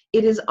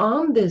 It is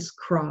on this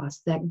cross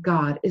that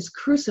God is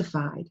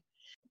crucified.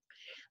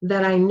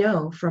 That I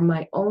know from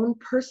my own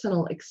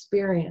personal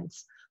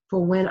experience,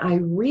 for when I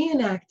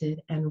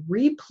reenacted and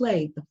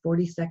replayed the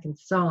 42nd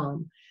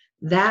Psalm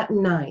that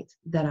night,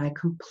 that I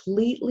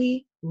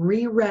completely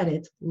reread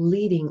it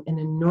leading an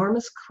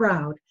enormous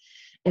crowd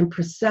in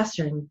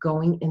procession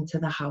going into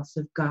the house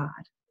of God.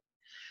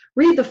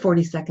 Read the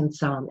 42nd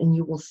Psalm and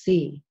you will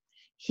see.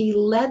 He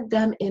led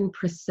them in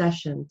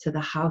procession to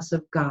the house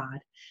of God,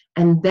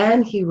 and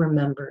then he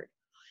remembered.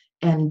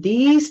 And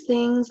these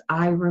things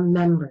I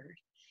remembered,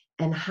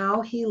 and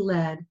how he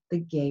led the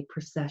gay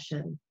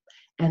procession.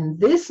 And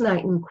this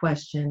night in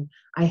question,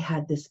 I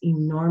had this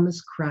enormous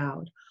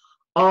crowd,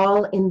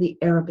 all in the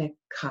Arabic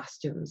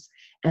costumes,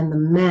 and the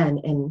men,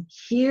 and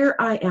here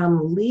I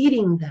am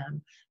leading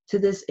them to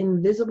this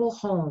invisible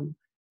home,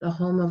 the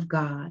home of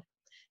God.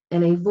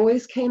 And a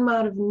voice came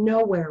out of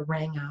nowhere,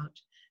 rang out,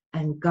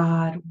 and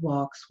God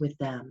walks with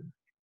them.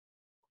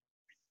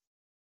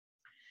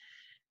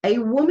 A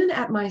woman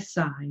at my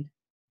side,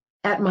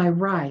 at my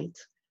right,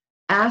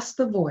 asked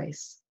the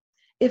voice,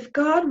 "If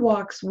God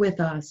walks with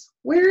us,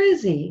 where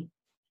is he?"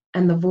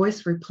 And the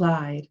voice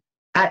replied,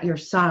 "At your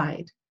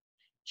side."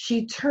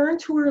 She turned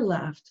to her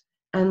left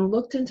and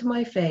looked into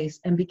my face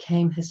and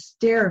became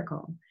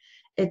hysterical.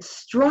 It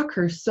struck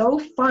her so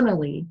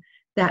funnily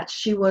that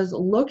she was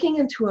looking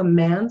into a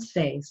man's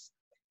face,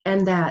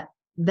 and that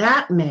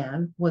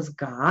man was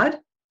God.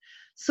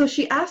 So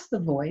she asked the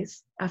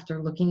voice,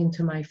 after looking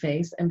into my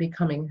face and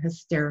becoming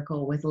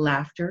hysterical with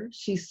laughter,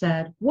 she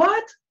said,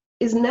 "What?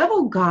 Is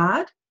Neville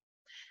God?"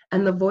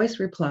 And the voice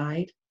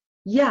replied,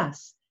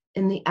 "Yes,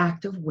 in the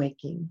act of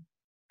waking."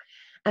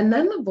 And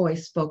then the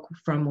voice spoke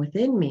from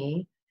within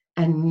me,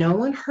 and no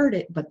one heard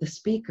it but the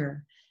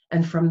speaker.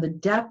 And from the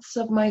depths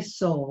of my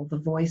soul, the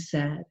voice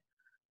said,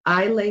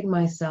 "I laid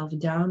myself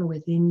down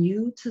within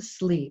you to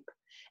sleep,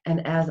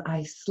 and as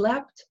I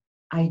slept,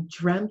 I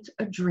dreamt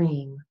a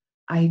dream.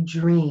 I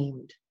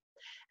dreamed."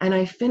 And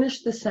I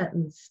finished the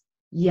sentence,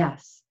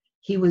 "Yes,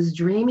 he was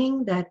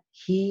dreaming that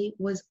he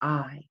was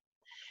I.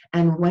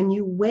 And when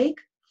you wake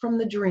from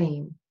the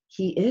dream,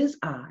 he is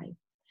I.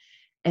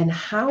 And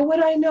how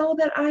would I know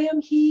that I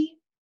am he?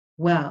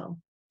 Well,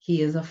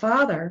 he is a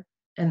father,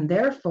 and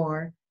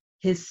therefore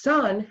his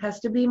son has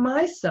to be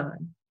my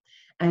son.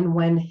 And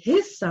when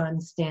his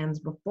son stands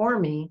before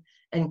me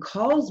and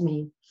calls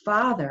me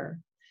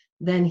Father,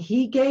 Then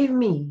he gave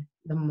me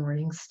the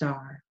morning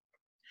star.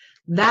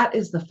 That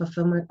is the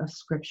fulfillment of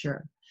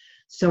Scripture.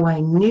 So I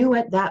knew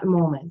at that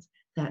moment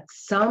that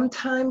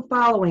sometime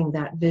following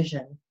that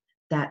vision,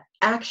 that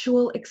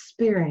actual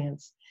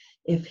experience,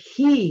 if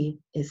he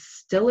is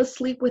still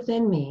asleep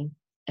within me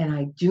and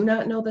I do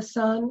not know the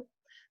Son,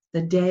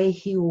 the day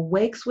he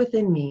awakes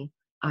within me,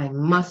 I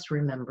must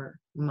remember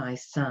my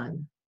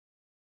Son.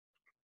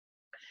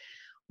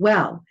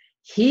 Well,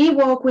 he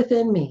woke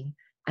within me,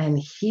 and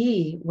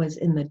he was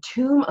in the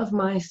tomb of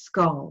my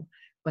skull,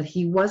 but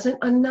he wasn't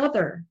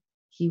another,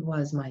 he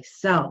was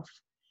myself.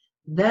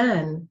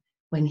 Then,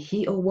 when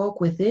he awoke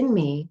within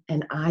me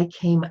and I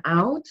came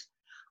out,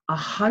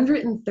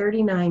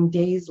 139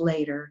 days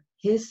later,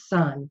 his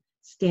Son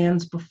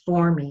stands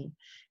before me,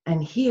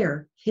 and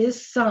here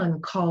his Son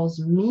calls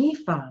me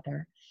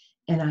Father,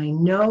 and I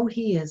know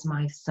he is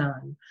my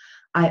Son.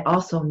 I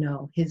also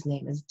know his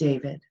name is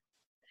David.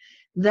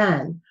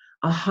 Then,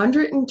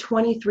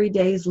 123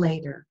 days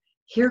later,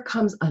 here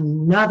comes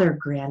another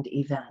grand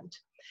event,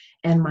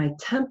 and my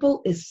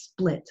temple is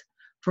split,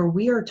 for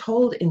we are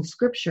told in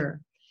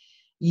Scripture,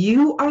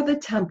 you are the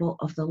temple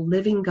of the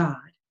living God,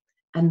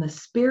 and the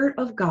Spirit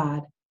of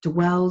God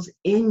dwells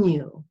in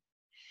you.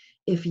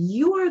 If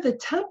you are the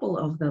temple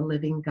of the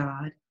living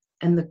God,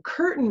 and the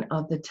curtain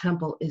of the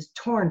temple is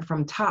torn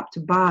from top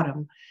to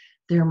bottom,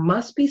 there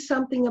must be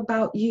something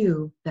about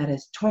you that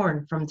is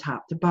torn from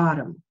top to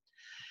bottom.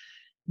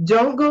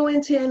 Don't go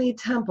into any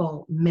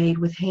temple made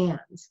with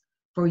hands,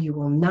 for you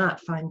will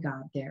not find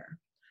God there.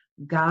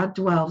 God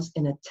dwells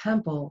in a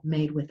temple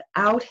made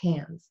without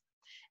hands.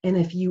 And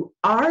if you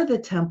are the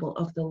temple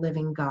of the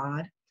living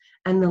God,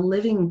 and the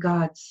living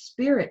God's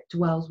Spirit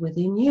dwells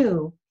within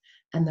you,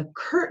 and the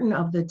curtain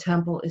of the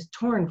temple is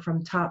torn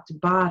from top to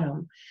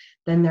bottom,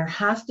 then there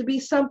has to be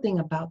something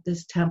about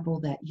this temple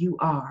that you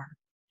are.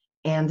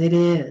 And it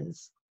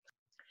is.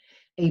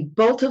 A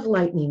bolt of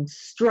lightning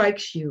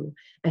strikes you,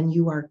 and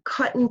you are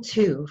cut in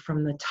two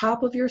from the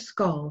top of your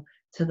skull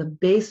to the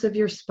base of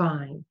your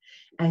spine.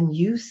 And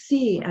you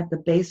see at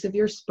the base of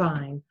your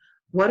spine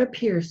what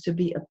appears to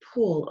be a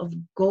pool of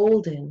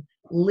golden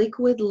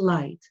liquid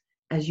light.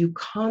 As you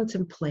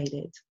contemplate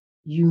it,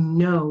 you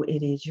know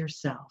it is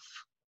yourself.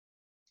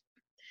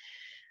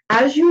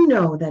 As you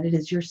know that it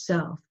is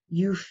yourself,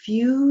 you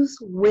fuse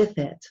with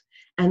it,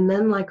 and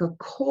then like a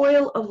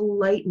coil of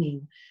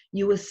lightning,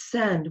 you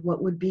ascend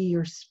what would be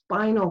your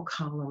spinal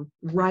column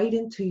right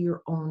into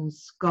your own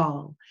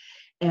skull,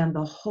 and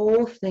the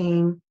whole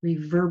thing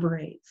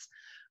reverberates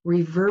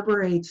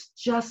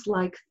just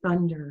like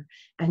thunder,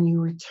 and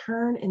you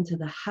return into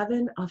the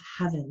heaven of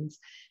heavens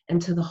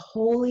and to the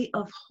holy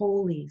of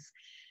holies,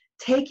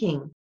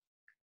 taking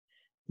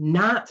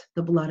not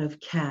the blood of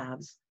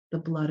calves, the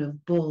blood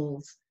of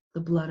bulls, the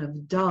blood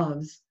of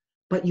doves,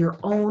 but your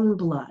own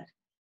blood.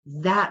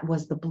 That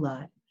was the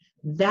blood.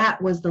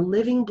 That was the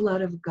living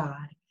blood of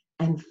God.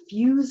 And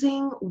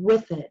fusing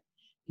with it,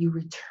 you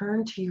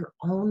return to your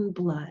own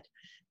blood.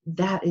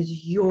 That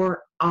is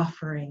your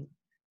offering,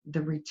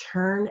 the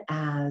return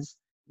as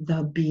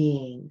the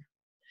being.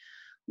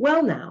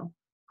 Well now,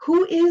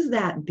 who is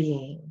that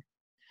being?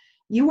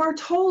 You are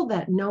told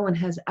that no one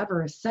has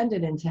ever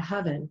ascended into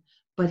heaven,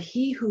 but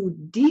he who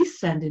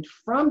descended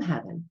from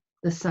heaven,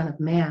 the Son of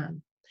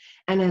Man.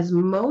 And as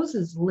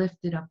Moses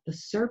lifted up the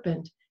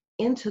serpent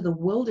into the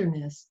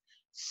wilderness,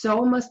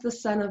 so must the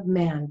Son of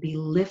Man be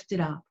lifted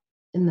up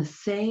in the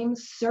same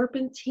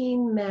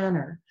serpentine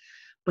manner.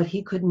 But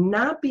he could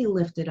not be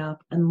lifted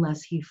up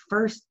unless he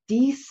first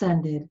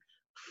descended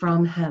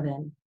from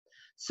heaven.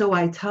 So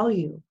I tell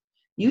you,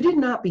 you did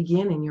not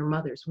begin in your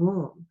mother's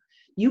womb.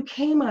 You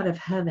came out of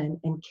heaven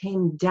and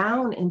came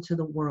down into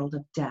the world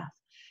of death,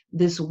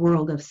 this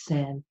world of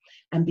sin.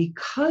 And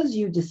because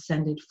you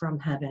descended from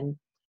heaven,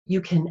 you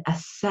can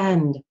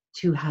ascend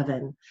to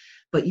heaven.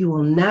 But you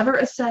will never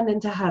ascend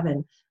into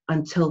heaven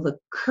until the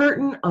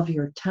curtain of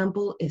your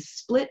temple is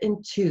split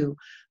in two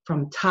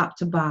from top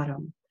to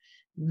bottom.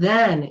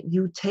 Then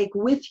you take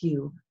with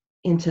you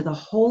into the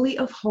Holy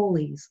of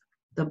Holies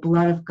the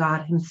blood of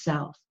God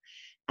himself.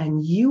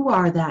 And you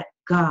are that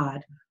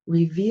God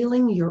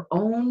revealing your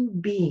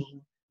own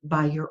being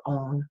by your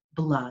own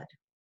blood.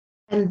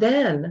 And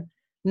then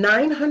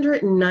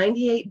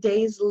 998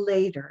 days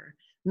later,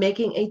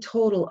 making a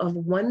total of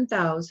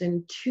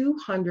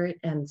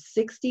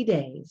 1,260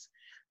 days,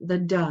 the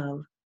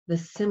dove, the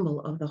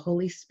symbol of the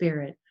Holy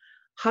Spirit,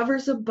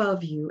 hovers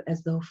above you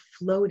as though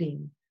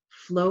floating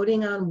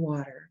on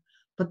water.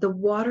 But the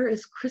water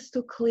is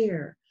crystal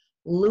clear,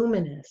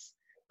 luminous,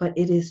 but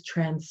it is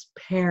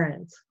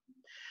transparent.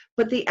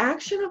 But the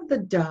action of the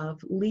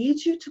dove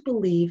leads you to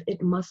believe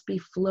it must be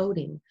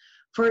floating,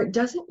 for it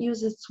doesn't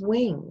use its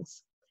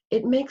wings.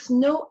 It makes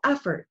no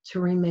effort to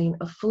remain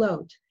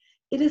afloat.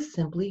 It is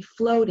simply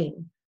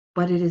floating,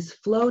 but it is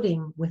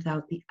floating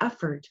without the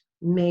effort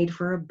made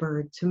for a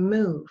bird to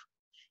move.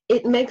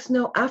 It makes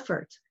no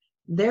effort.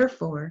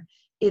 Therefore,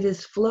 it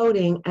is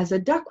floating as a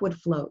duck would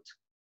float.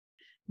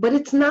 But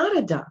it's not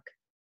a duck.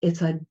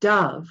 It's a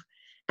dove.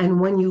 And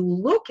when you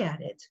look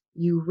at it,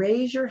 you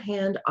raise your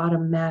hand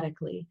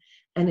automatically,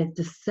 and it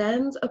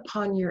descends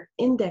upon your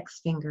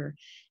index finger,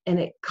 and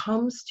it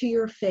comes to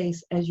your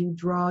face as you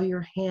draw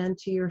your hand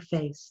to your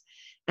face,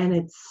 and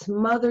it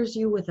smothers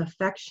you with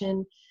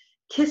affection,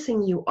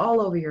 kissing you all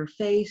over your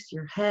face,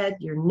 your head,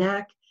 your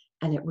neck,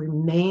 and it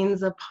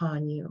remains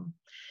upon you.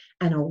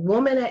 And a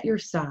woman at your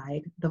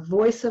side, the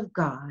voice of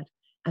God,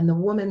 and the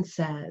woman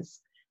says,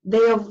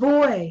 they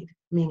avoid,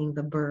 meaning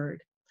the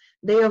bird,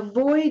 they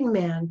avoid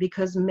man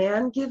because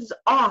man gives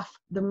off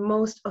the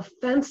most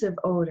offensive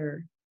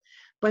odor.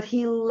 But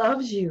he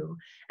loves you,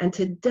 and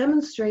to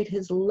demonstrate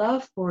his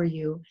love for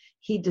you,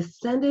 he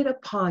descended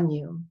upon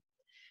you.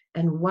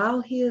 And while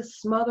he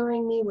is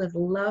smothering me with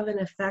love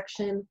and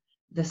affection,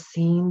 the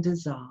scene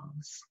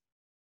dissolves.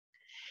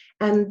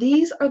 And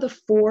these are the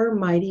 4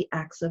 mighty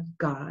acts of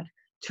God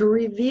to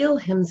reveal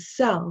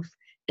himself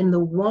in the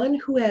one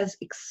who has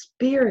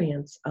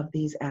experience of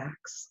these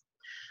acts.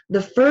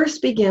 The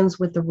first begins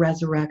with the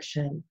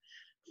resurrection,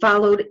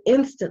 followed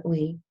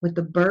instantly with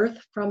the birth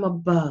from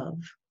above.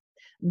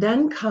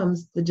 Then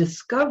comes the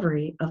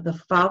discovery of the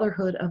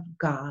fatherhood of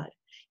God,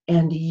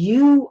 and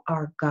you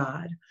are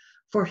God,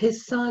 for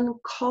his Son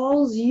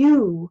calls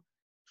you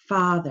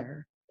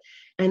Father.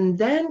 And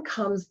then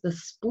comes the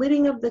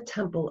splitting of the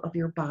temple of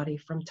your body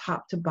from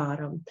top to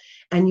bottom,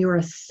 and your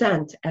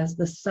ascent as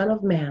the Son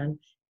of Man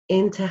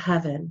into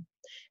heaven.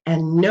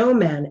 And no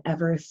man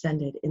ever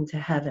ascended into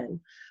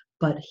heaven,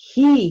 but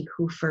he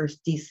who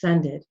first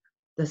descended,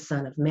 the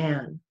Son of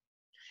Man.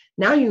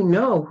 Now you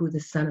know who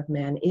the Son of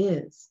Man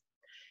is,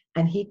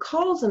 and he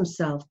calls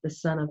himself the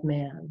Son of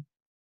Man.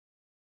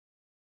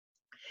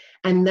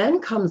 And then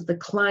comes the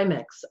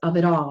climax of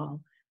it all,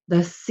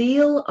 the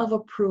seal of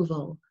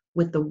approval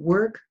with the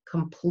work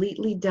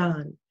completely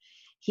done.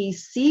 He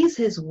sees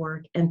his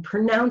work and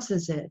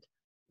pronounces it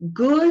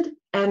good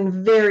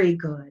and very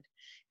good,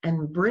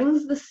 and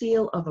brings the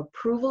seal of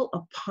approval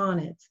upon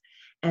it.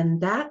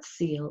 And that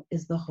seal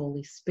is the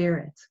Holy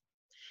Spirit.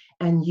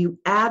 And you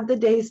add the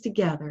days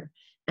together,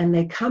 and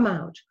they come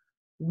out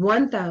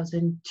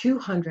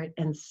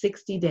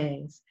 1,260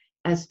 days,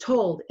 as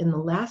told in the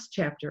last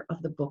chapter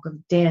of the book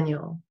of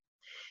Daniel.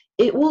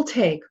 It will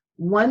take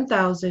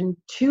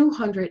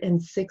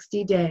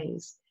 1,260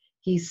 days,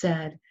 he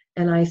said,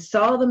 and I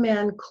saw the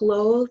man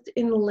clothed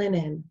in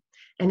linen,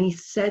 and he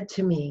said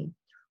to me,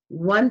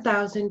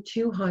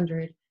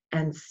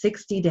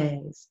 1,260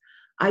 days.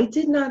 I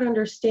did not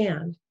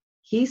understand.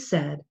 He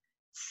said,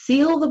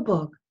 seal the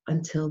book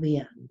until the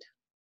end.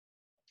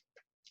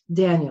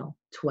 Daniel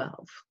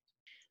 12.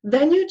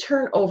 Then you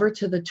turn over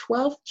to the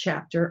 12th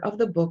chapter of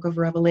the book of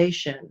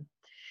Revelation.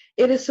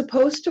 It is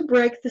supposed to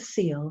break the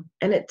seal,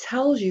 and it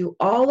tells you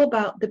all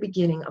about the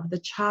beginning of the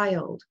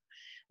child.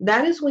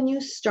 That is when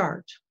you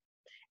start,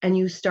 and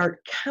you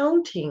start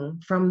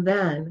counting from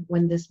then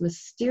when this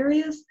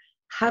mysterious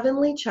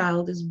heavenly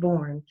child is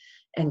born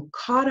and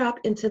caught up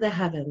into the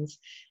heavens,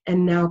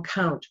 and now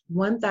count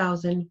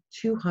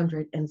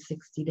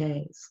 1,260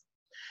 days.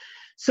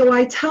 So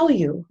I tell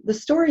you, the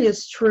story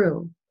is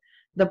true.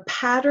 The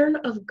pattern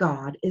of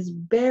God is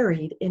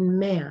buried in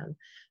man,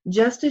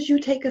 just as you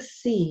take a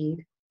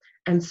seed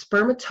and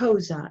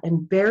spermatozoa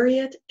and bury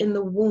it in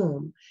the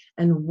womb,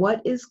 and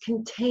what is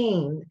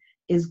contained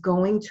is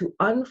going to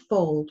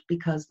unfold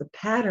because the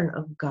pattern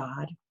of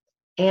God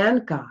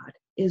and God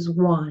is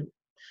one.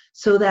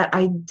 So that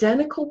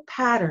identical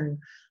pattern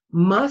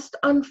must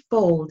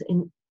unfold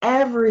in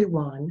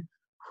everyone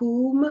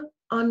whom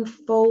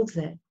unfolds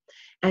it,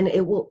 and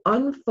it will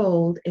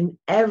unfold in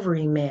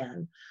every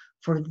man,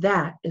 for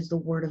that is the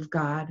word of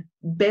God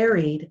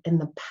buried in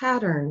the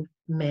pattern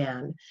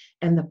man,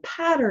 and the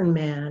pattern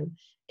man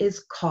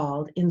is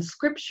called in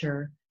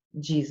Scripture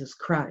Jesus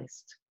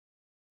Christ.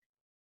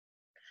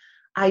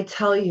 I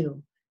tell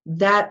you,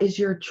 that is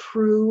your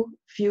true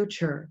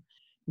future.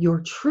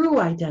 Your true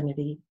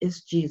identity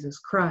is Jesus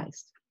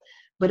Christ.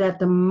 But at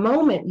the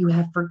moment you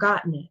have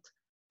forgotten it,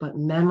 but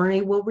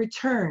memory will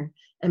return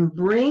and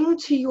bring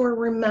to your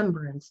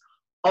remembrance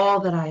all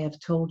that I have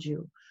told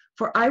you.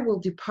 For I will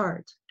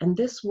depart, and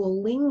this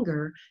will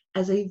linger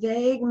as a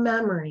vague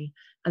memory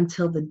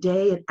until the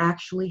day it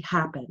actually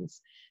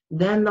happens.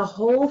 Then the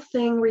whole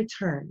thing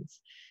returns,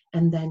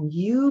 and then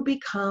you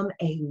become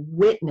a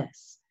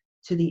witness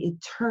to the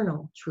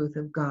eternal truth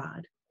of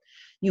God.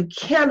 You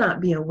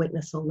cannot be a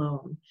witness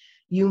alone.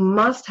 You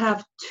must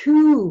have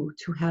two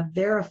to have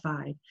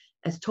verified,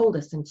 as told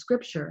us in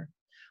Scripture.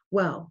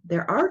 Well,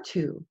 there are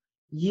two,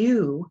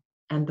 you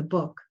and the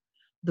book.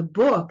 The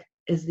book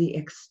is the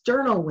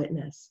external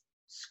witness,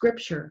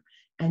 Scripture,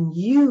 and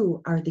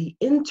you are the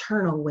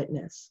internal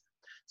witness.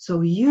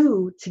 So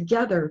you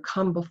together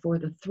come before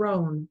the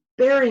throne,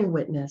 bearing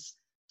witness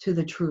to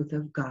the truth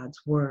of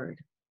God's word.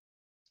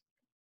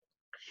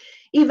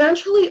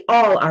 Eventually,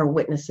 all are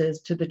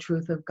witnesses to the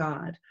truth of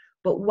God.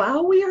 But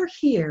while we are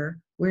here,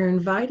 we're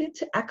invited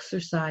to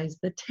exercise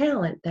the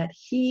talent that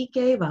He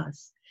gave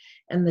us.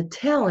 And the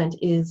talent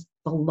is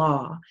the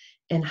law,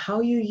 and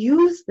how you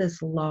use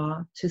this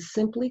law to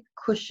simply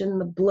cushion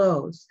the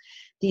blows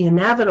the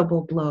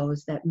inevitable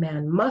blows that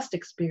man must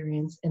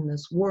experience in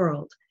this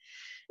world.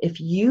 If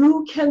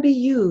you can be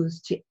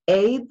used to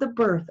aid the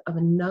birth of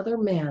another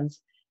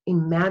man's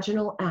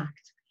imaginal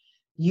act,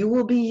 you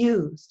will be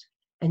used,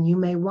 and you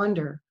may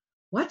wonder,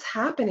 what's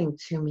happening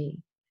to me?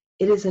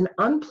 It is an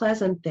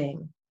unpleasant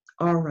thing.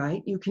 All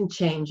right, you can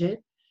change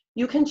it.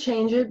 You can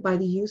change it by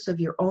the use of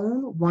your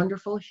own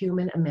wonderful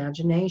human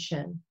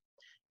imagination.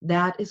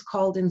 That is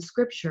called in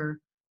Scripture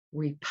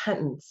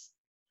repentance,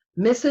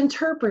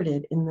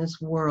 misinterpreted in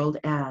this world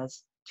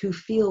as to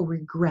feel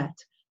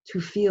regret, to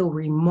feel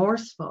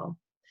remorseful.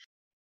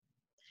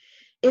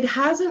 It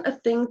hasn't a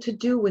thing to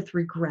do with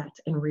regret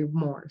and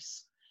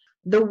remorse.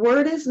 The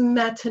word is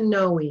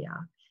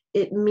metanoia.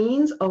 It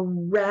means a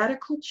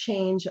radical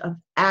change of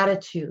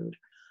attitude,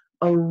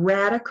 a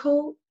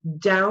radical,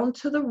 down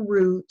to the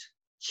root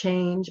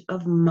change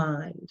of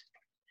mind.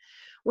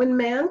 When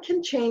man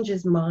can change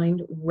his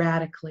mind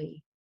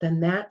radically, then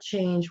that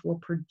change will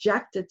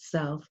project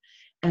itself,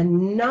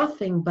 and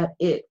nothing but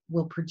it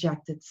will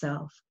project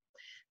itself.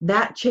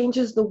 That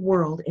changes the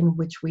world in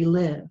which we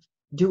live.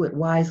 Do it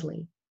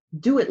wisely.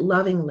 Do it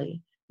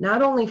lovingly,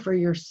 not only for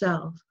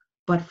yourself,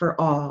 but for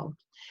all.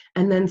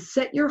 And then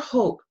set your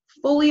hope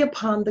fully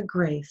upon the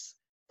grace,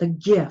 the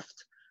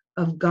gift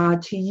of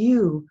God to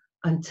you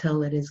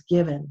until it is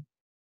given.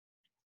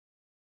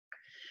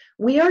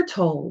 We are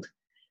told,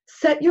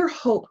 set your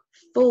hope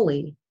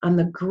fully on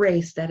the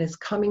grace that is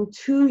coming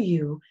to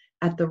you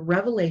at the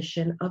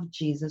revelation of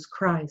Jesus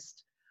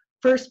Christ.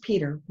 1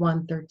 Peter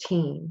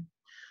 1:13.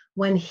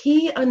 When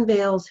he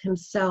unveils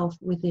himself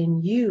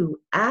within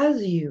you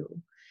as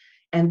you,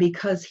 and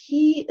because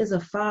he is a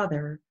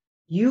father,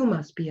 you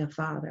must be a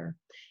father.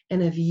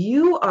 And if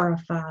you are a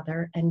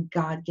father and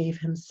God gave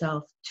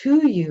himself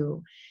to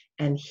you,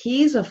 and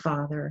he's a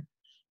father,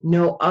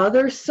 no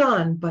other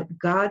son but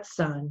God's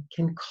son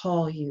can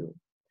call you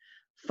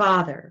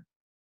Father,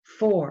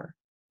 for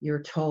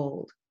you're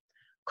told,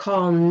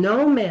 call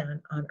no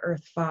man on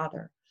earth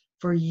Father,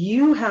 for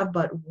you have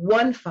but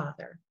one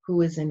Father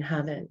who is in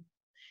heaven,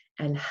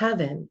 and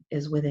heaven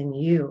is within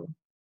you.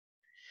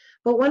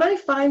 But when I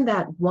find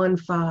that one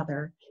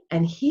Father,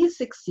 and he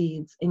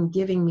succeeds in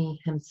giving me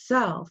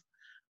himself,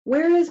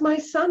 where is my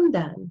son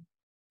then?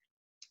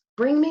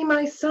 Bring me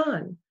my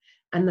son.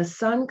 And the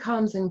son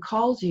comes and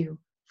calls you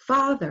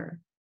Father,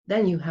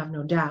 then you have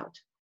no doubt.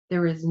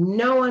 There is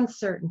no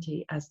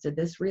uncertainty as to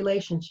this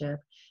relationship,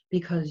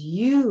 because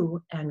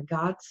you and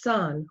God's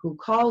Son who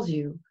calls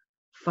you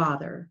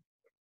Father.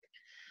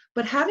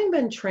 But having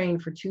been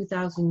trained for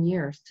 2,000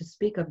 years to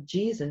speak of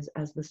Jesus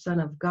as the Son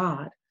of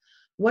God,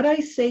 what I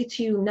say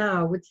to you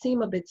now would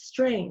seem a bit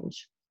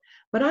strange,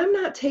 but I'm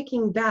not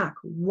taking back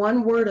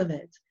one word of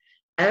it.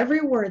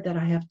 Every word that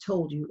I have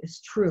told you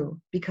is true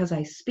because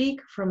I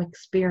speak from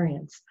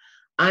experience.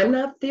 I'm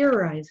not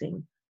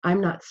theorizing. I'm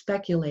not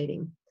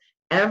speculating.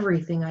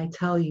 Everything I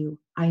tell you,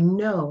 I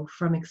know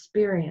from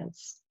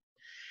experience.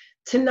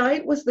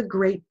 Tonight was the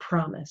great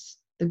promise,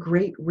 the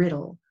great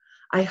riddle.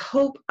 I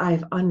hope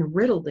I've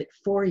unriddled it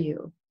for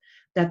you,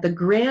 that the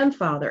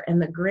grandfather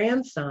and the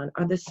grandson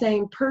are the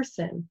same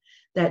person,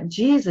 that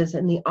Jesus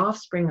and the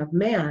offspring of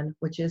man,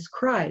 which is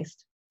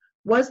Christ,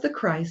 was the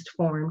Christ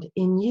formed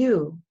in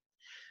you.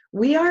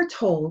 We are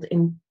told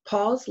in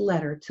Paul's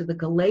letter to the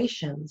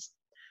Galatians,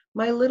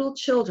 my little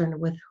children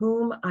with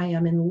whom I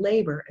am in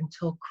labor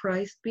until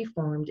Christ be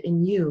formed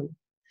in you.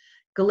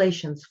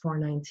 Galatians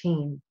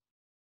 4:19.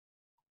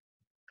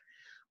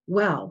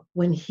 Well,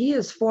 when he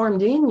is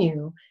formed in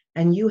you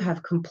and you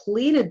have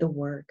completed the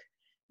work,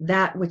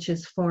 that which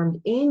is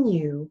formed in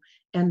you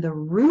and the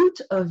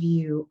root of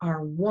you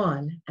are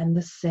one and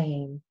the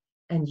same,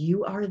 and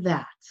you are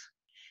that.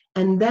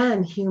 And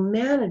then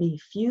humanity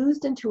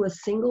fused into a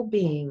single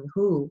being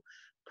who,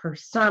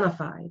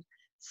 personified,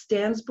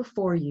 stands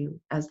before you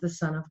as the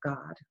Son of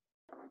God.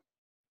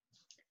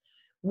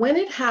 When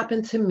it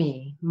happened to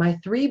me, my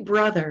three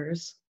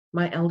brothers,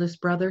 my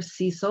eldest brother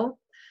Cecil,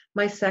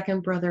 my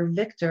second brother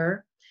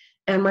Victor,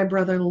 and my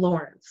brother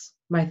Lawrence,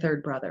 my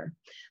third brother,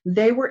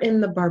 they were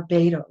in the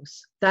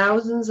Barbados,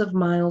 thousands of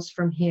miles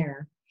from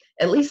here,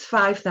 at least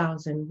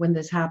 5,000 when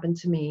this happened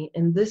to me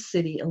in this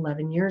city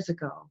 11 years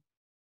ago.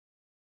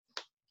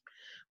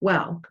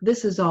 Well,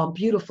 this is all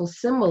beautiful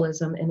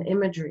symbolism and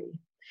imagery.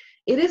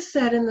 It is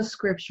said in the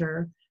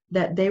scripture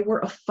that they were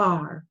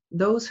afar,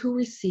 those who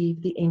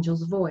received the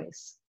angel's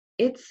voice.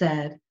 It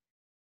said,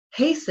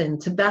 hasten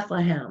to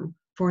Bethlehem,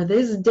 for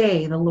this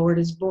day the Lord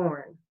is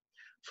born.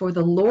 For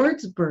the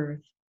Lord's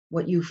birth,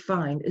 what you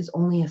find is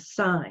only a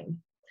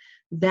sign.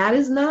 That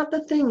is not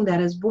the thing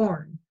that is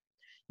born.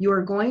 You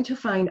are going to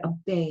find a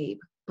babe,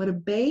 but a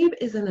babe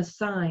isn't a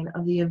sign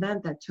of the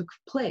event that took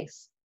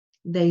place.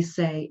 They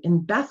say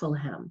in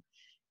Bethlehem,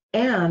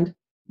 and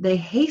they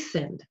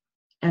hastened.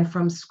 And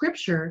from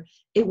scripture,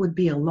 it would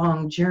be a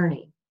long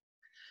journey.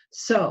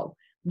 So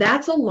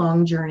that's a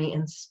long journey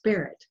in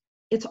spirit.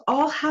 It's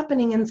all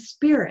happening in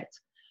spirit.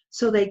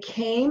 So they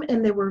came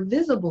and they were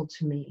visible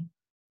to me,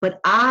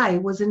 but I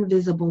was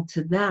invisible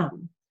to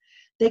them.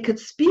 They could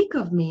speak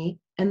of me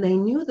and they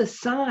knew the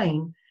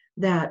sign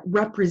that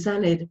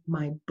represented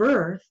my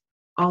birth,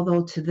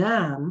 although to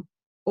them,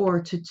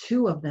 or to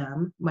two of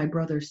them, my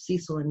brothers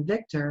Cecil and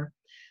Victor,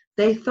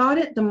 they thought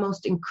it the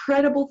most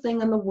incredible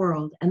thing in the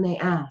world, and they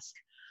asked,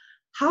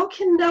 "How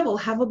can Neville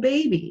have a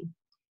baby?"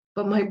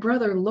 But my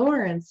brother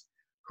Lawrence,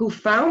 who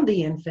found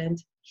the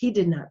infant, he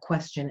did not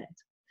question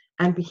it.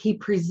 And he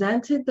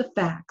presented the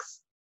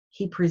facts.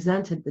 He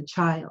presented the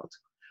child.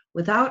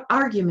 Without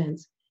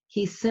arguments,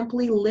 he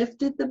simply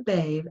lifted the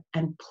babe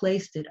and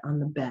placed it on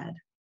the bed.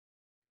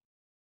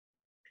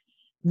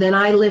 Then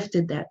I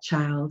lifted that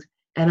child,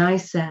 and I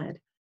said,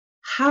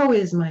 "How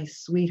is my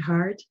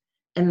sweetheart?"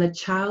 And the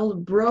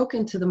child broke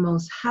into the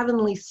most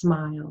heavenly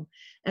smile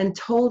and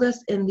told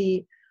us in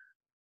the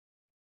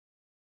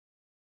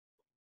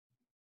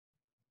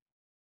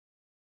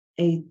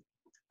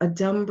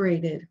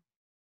adumbrated.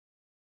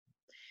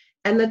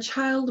 And the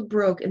child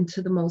broke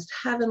into the most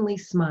heavenly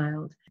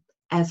smile,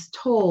 as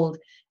told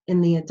in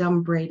the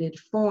adumbrated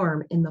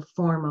form, in the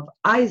form of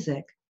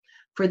Isaac.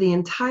 For the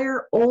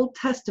entire Old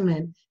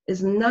Testament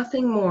is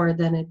nothing more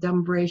than a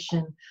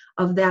adumbration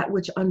of that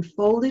which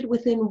unfolded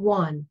within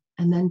one,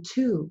 and then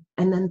two,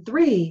 and then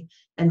three,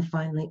 and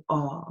finally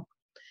all.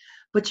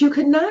 But you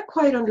could not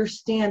quite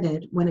understand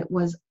it when it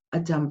was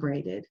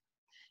adumbrated.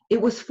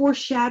 It was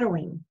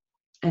foreshadowing,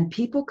 and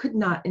people could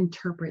not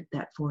interpret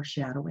that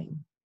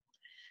foreshadowing.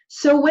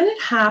 So when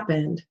it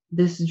happened,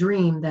 this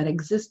dream that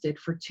existed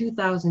for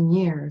 2,000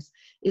 years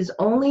is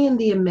only in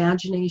the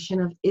imagination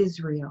of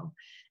Israel.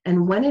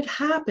 And when it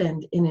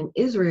happened in an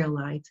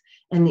Israelite,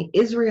 and the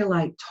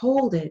Israelite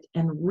told it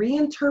and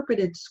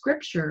reinterpreted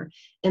scripture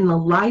in the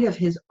light of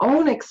his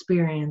own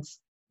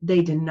experience,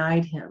 they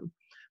denied him.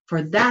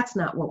 For that's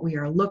not what we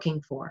are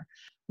looking for.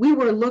 We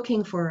were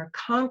looking for a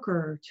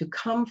conqueror to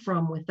come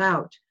from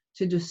without,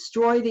 to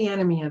destroy the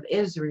enemy of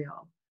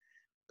Israel,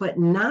 but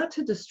not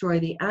to destroy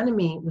the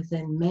enemy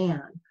within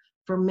man,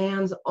 for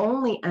man's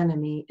only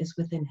enemy is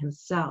within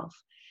himself.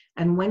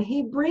 And when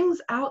he brings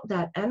out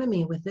that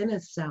enemy within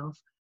himself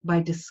by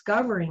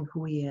discovering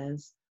who he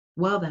is,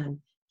 well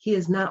then, he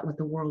is not what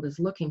the world is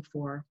looking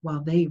for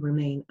while they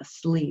remain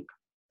asleep.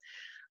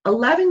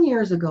 11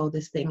 years ago,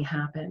 this thing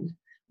happened,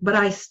 but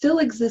I still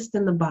exist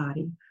in the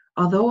body,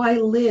 although I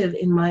live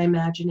in my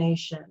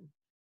imagination.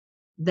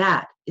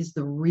 That is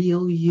the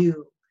real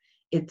you.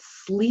 It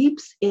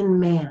sleeps in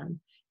man,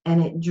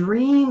 and it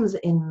dreams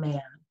in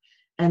man,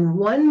 and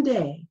one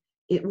day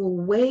it will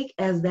wake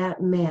as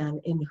that man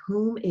in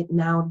whom it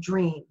now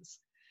dreams,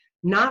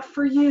 not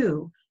for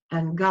you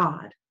and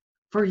God,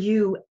 for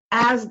you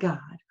as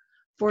God,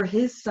 for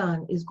his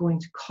son is going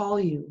to call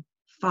you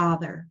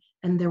Father,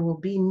 and there will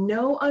be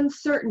no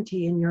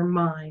uncertainty in your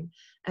mind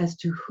as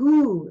to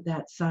who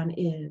that son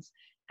is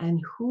and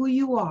who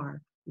you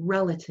are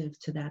relative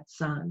to that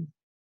son.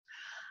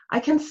 I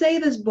can say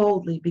this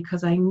boldly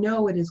because I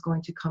know it is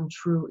going to come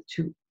true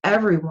to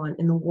everyone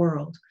in the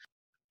world.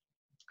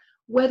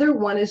 Whether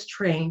one is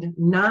trained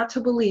not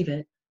to believe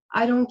it,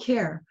 I don't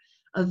care.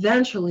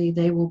 Eventually,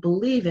 they will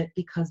believe it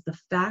because the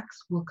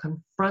facts will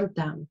confront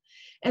them.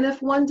 And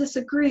if one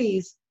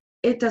disagrees,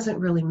 it doesn't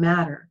really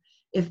matter.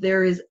 If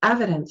there is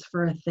evidence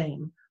for a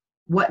thing,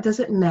 what does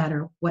it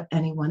matter what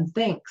anyone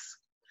thinks?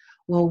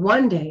 Well,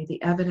 one day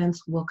the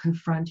evidence will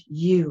confront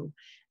you,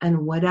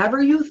 and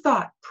whatever you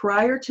thought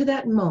prior to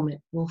that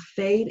moment will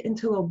fade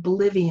into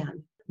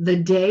oblivion. The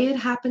day it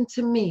happened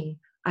to me,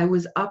 I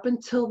was up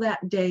until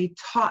that day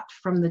taught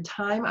from the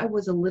time I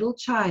was a little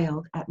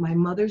child at my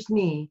mother's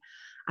knee.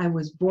 I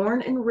was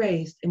born and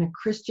raised in a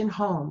Christian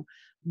home,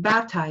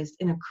 baptized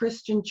in a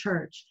Christian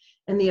church,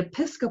 in the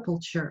Episcopal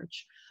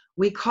Church.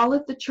 We call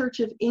it the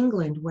Church of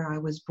England where I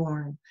was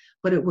born,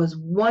 but it was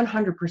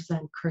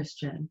 100%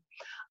 Christian.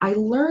 I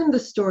learned the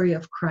story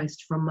of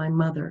Christ from my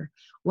mother.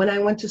 When I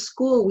went to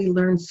school, we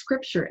learned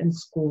scripture in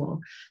school.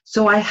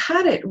 So I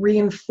had it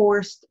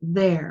reinforced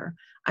there.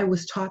 I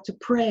was taught to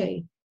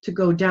pray, to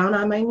go down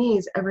on my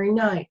knees every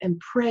night and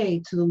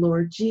pray to the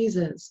Lord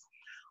Jesus.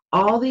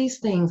 All these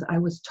things I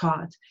was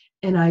taught,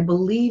 and I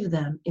believed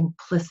them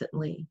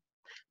implicitly.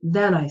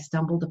 Then I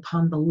stumbled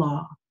upon the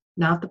law,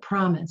 not the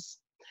promise.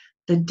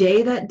 The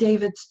day that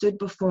David stood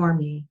before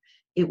me,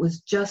 it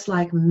was just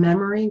like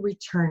memory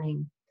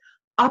returning.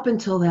 Up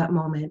until that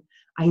moment,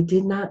 I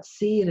did not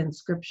see it in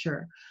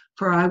Scripture,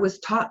 for I was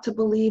taught to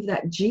believe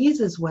that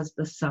Jesus was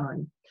the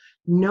Son.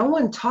 No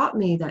one taught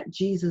me that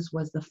Jesus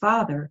was the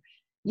Father,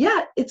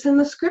 yet it's in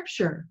the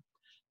Scripture.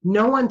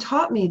 No one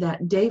taught me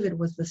that David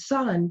was the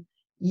Son,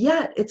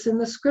 yet it's in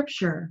the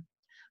Scripture.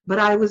 But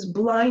I was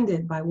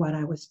blinded by what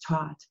I was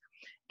taught.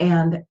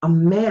 And a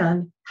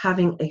man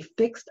having a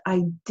fixed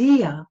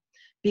idea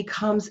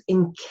becomes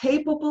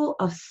incapable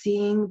of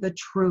seeing the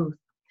truth.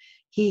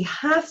 He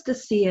has to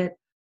see it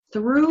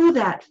through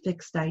that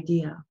fixed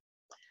idea.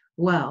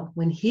 Well,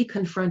 when he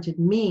confronted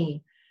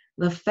me,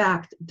 the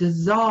fact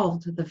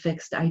dissolved the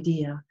fixed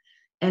idea,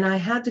 and I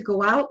had to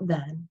go out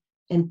then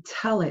and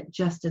tell it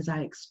just as I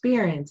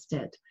experienced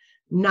it,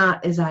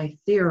 not as I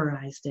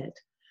theorized it.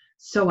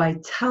 So I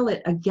tell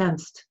it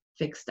against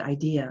fixed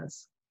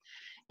ideas.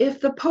 If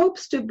the Pope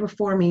stood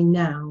before me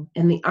now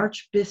and the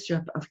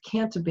Archbishop of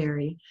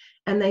Canterbury,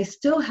 and they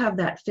still have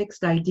that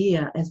fixed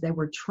idea as they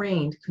were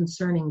trained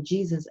concerning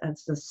Jesus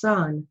as the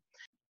Son,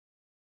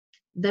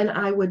 then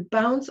I would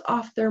bounce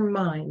off their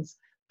minds,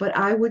 but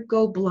I would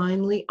go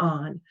blindly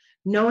on,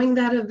 knowing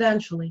that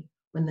eventually,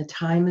 when the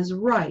time is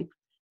ripe,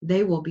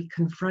 they will be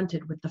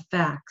confronted with the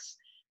facts,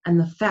 and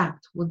the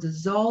fact will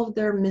dissolve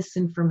their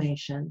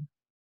misinformation.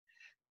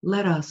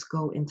 Let us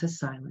go into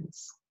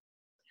silence.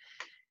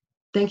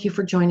 Thank you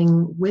for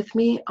joining with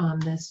me on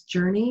this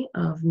journey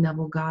of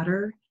Neville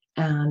Goddard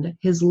and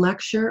his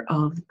lecture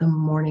of the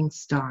Morning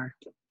Star.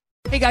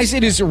 Hey guys,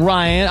 it is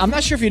Ryan. I'm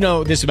not sure if you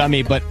know this about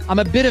me, but I'm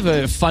a bit of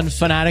a fun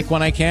fanatic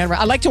when I can.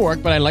 I like to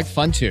work, but I like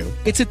fun too.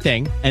 It's a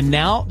thing. And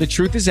now the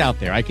truth is out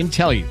there. I can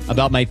tell you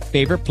about my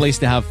favorite place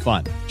to have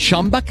fun.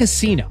 Chumba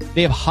Casino.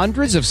 They have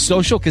hundreds of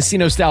social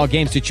casino style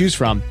games to choose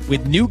from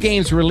with new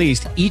games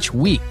released each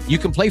week. You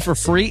can play for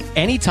free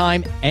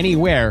anytime,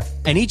 anywhere.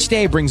 And each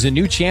day brings a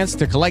new chance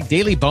to collect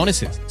daily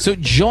bonuses. So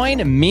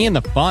join me in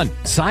the fun.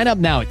 Sign up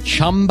now at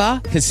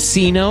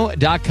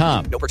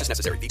ChumbaCasino.com. No purchase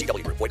necessary.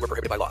 VGW Group. Void where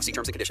prohibited by law. See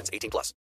terms and conditions. 18+.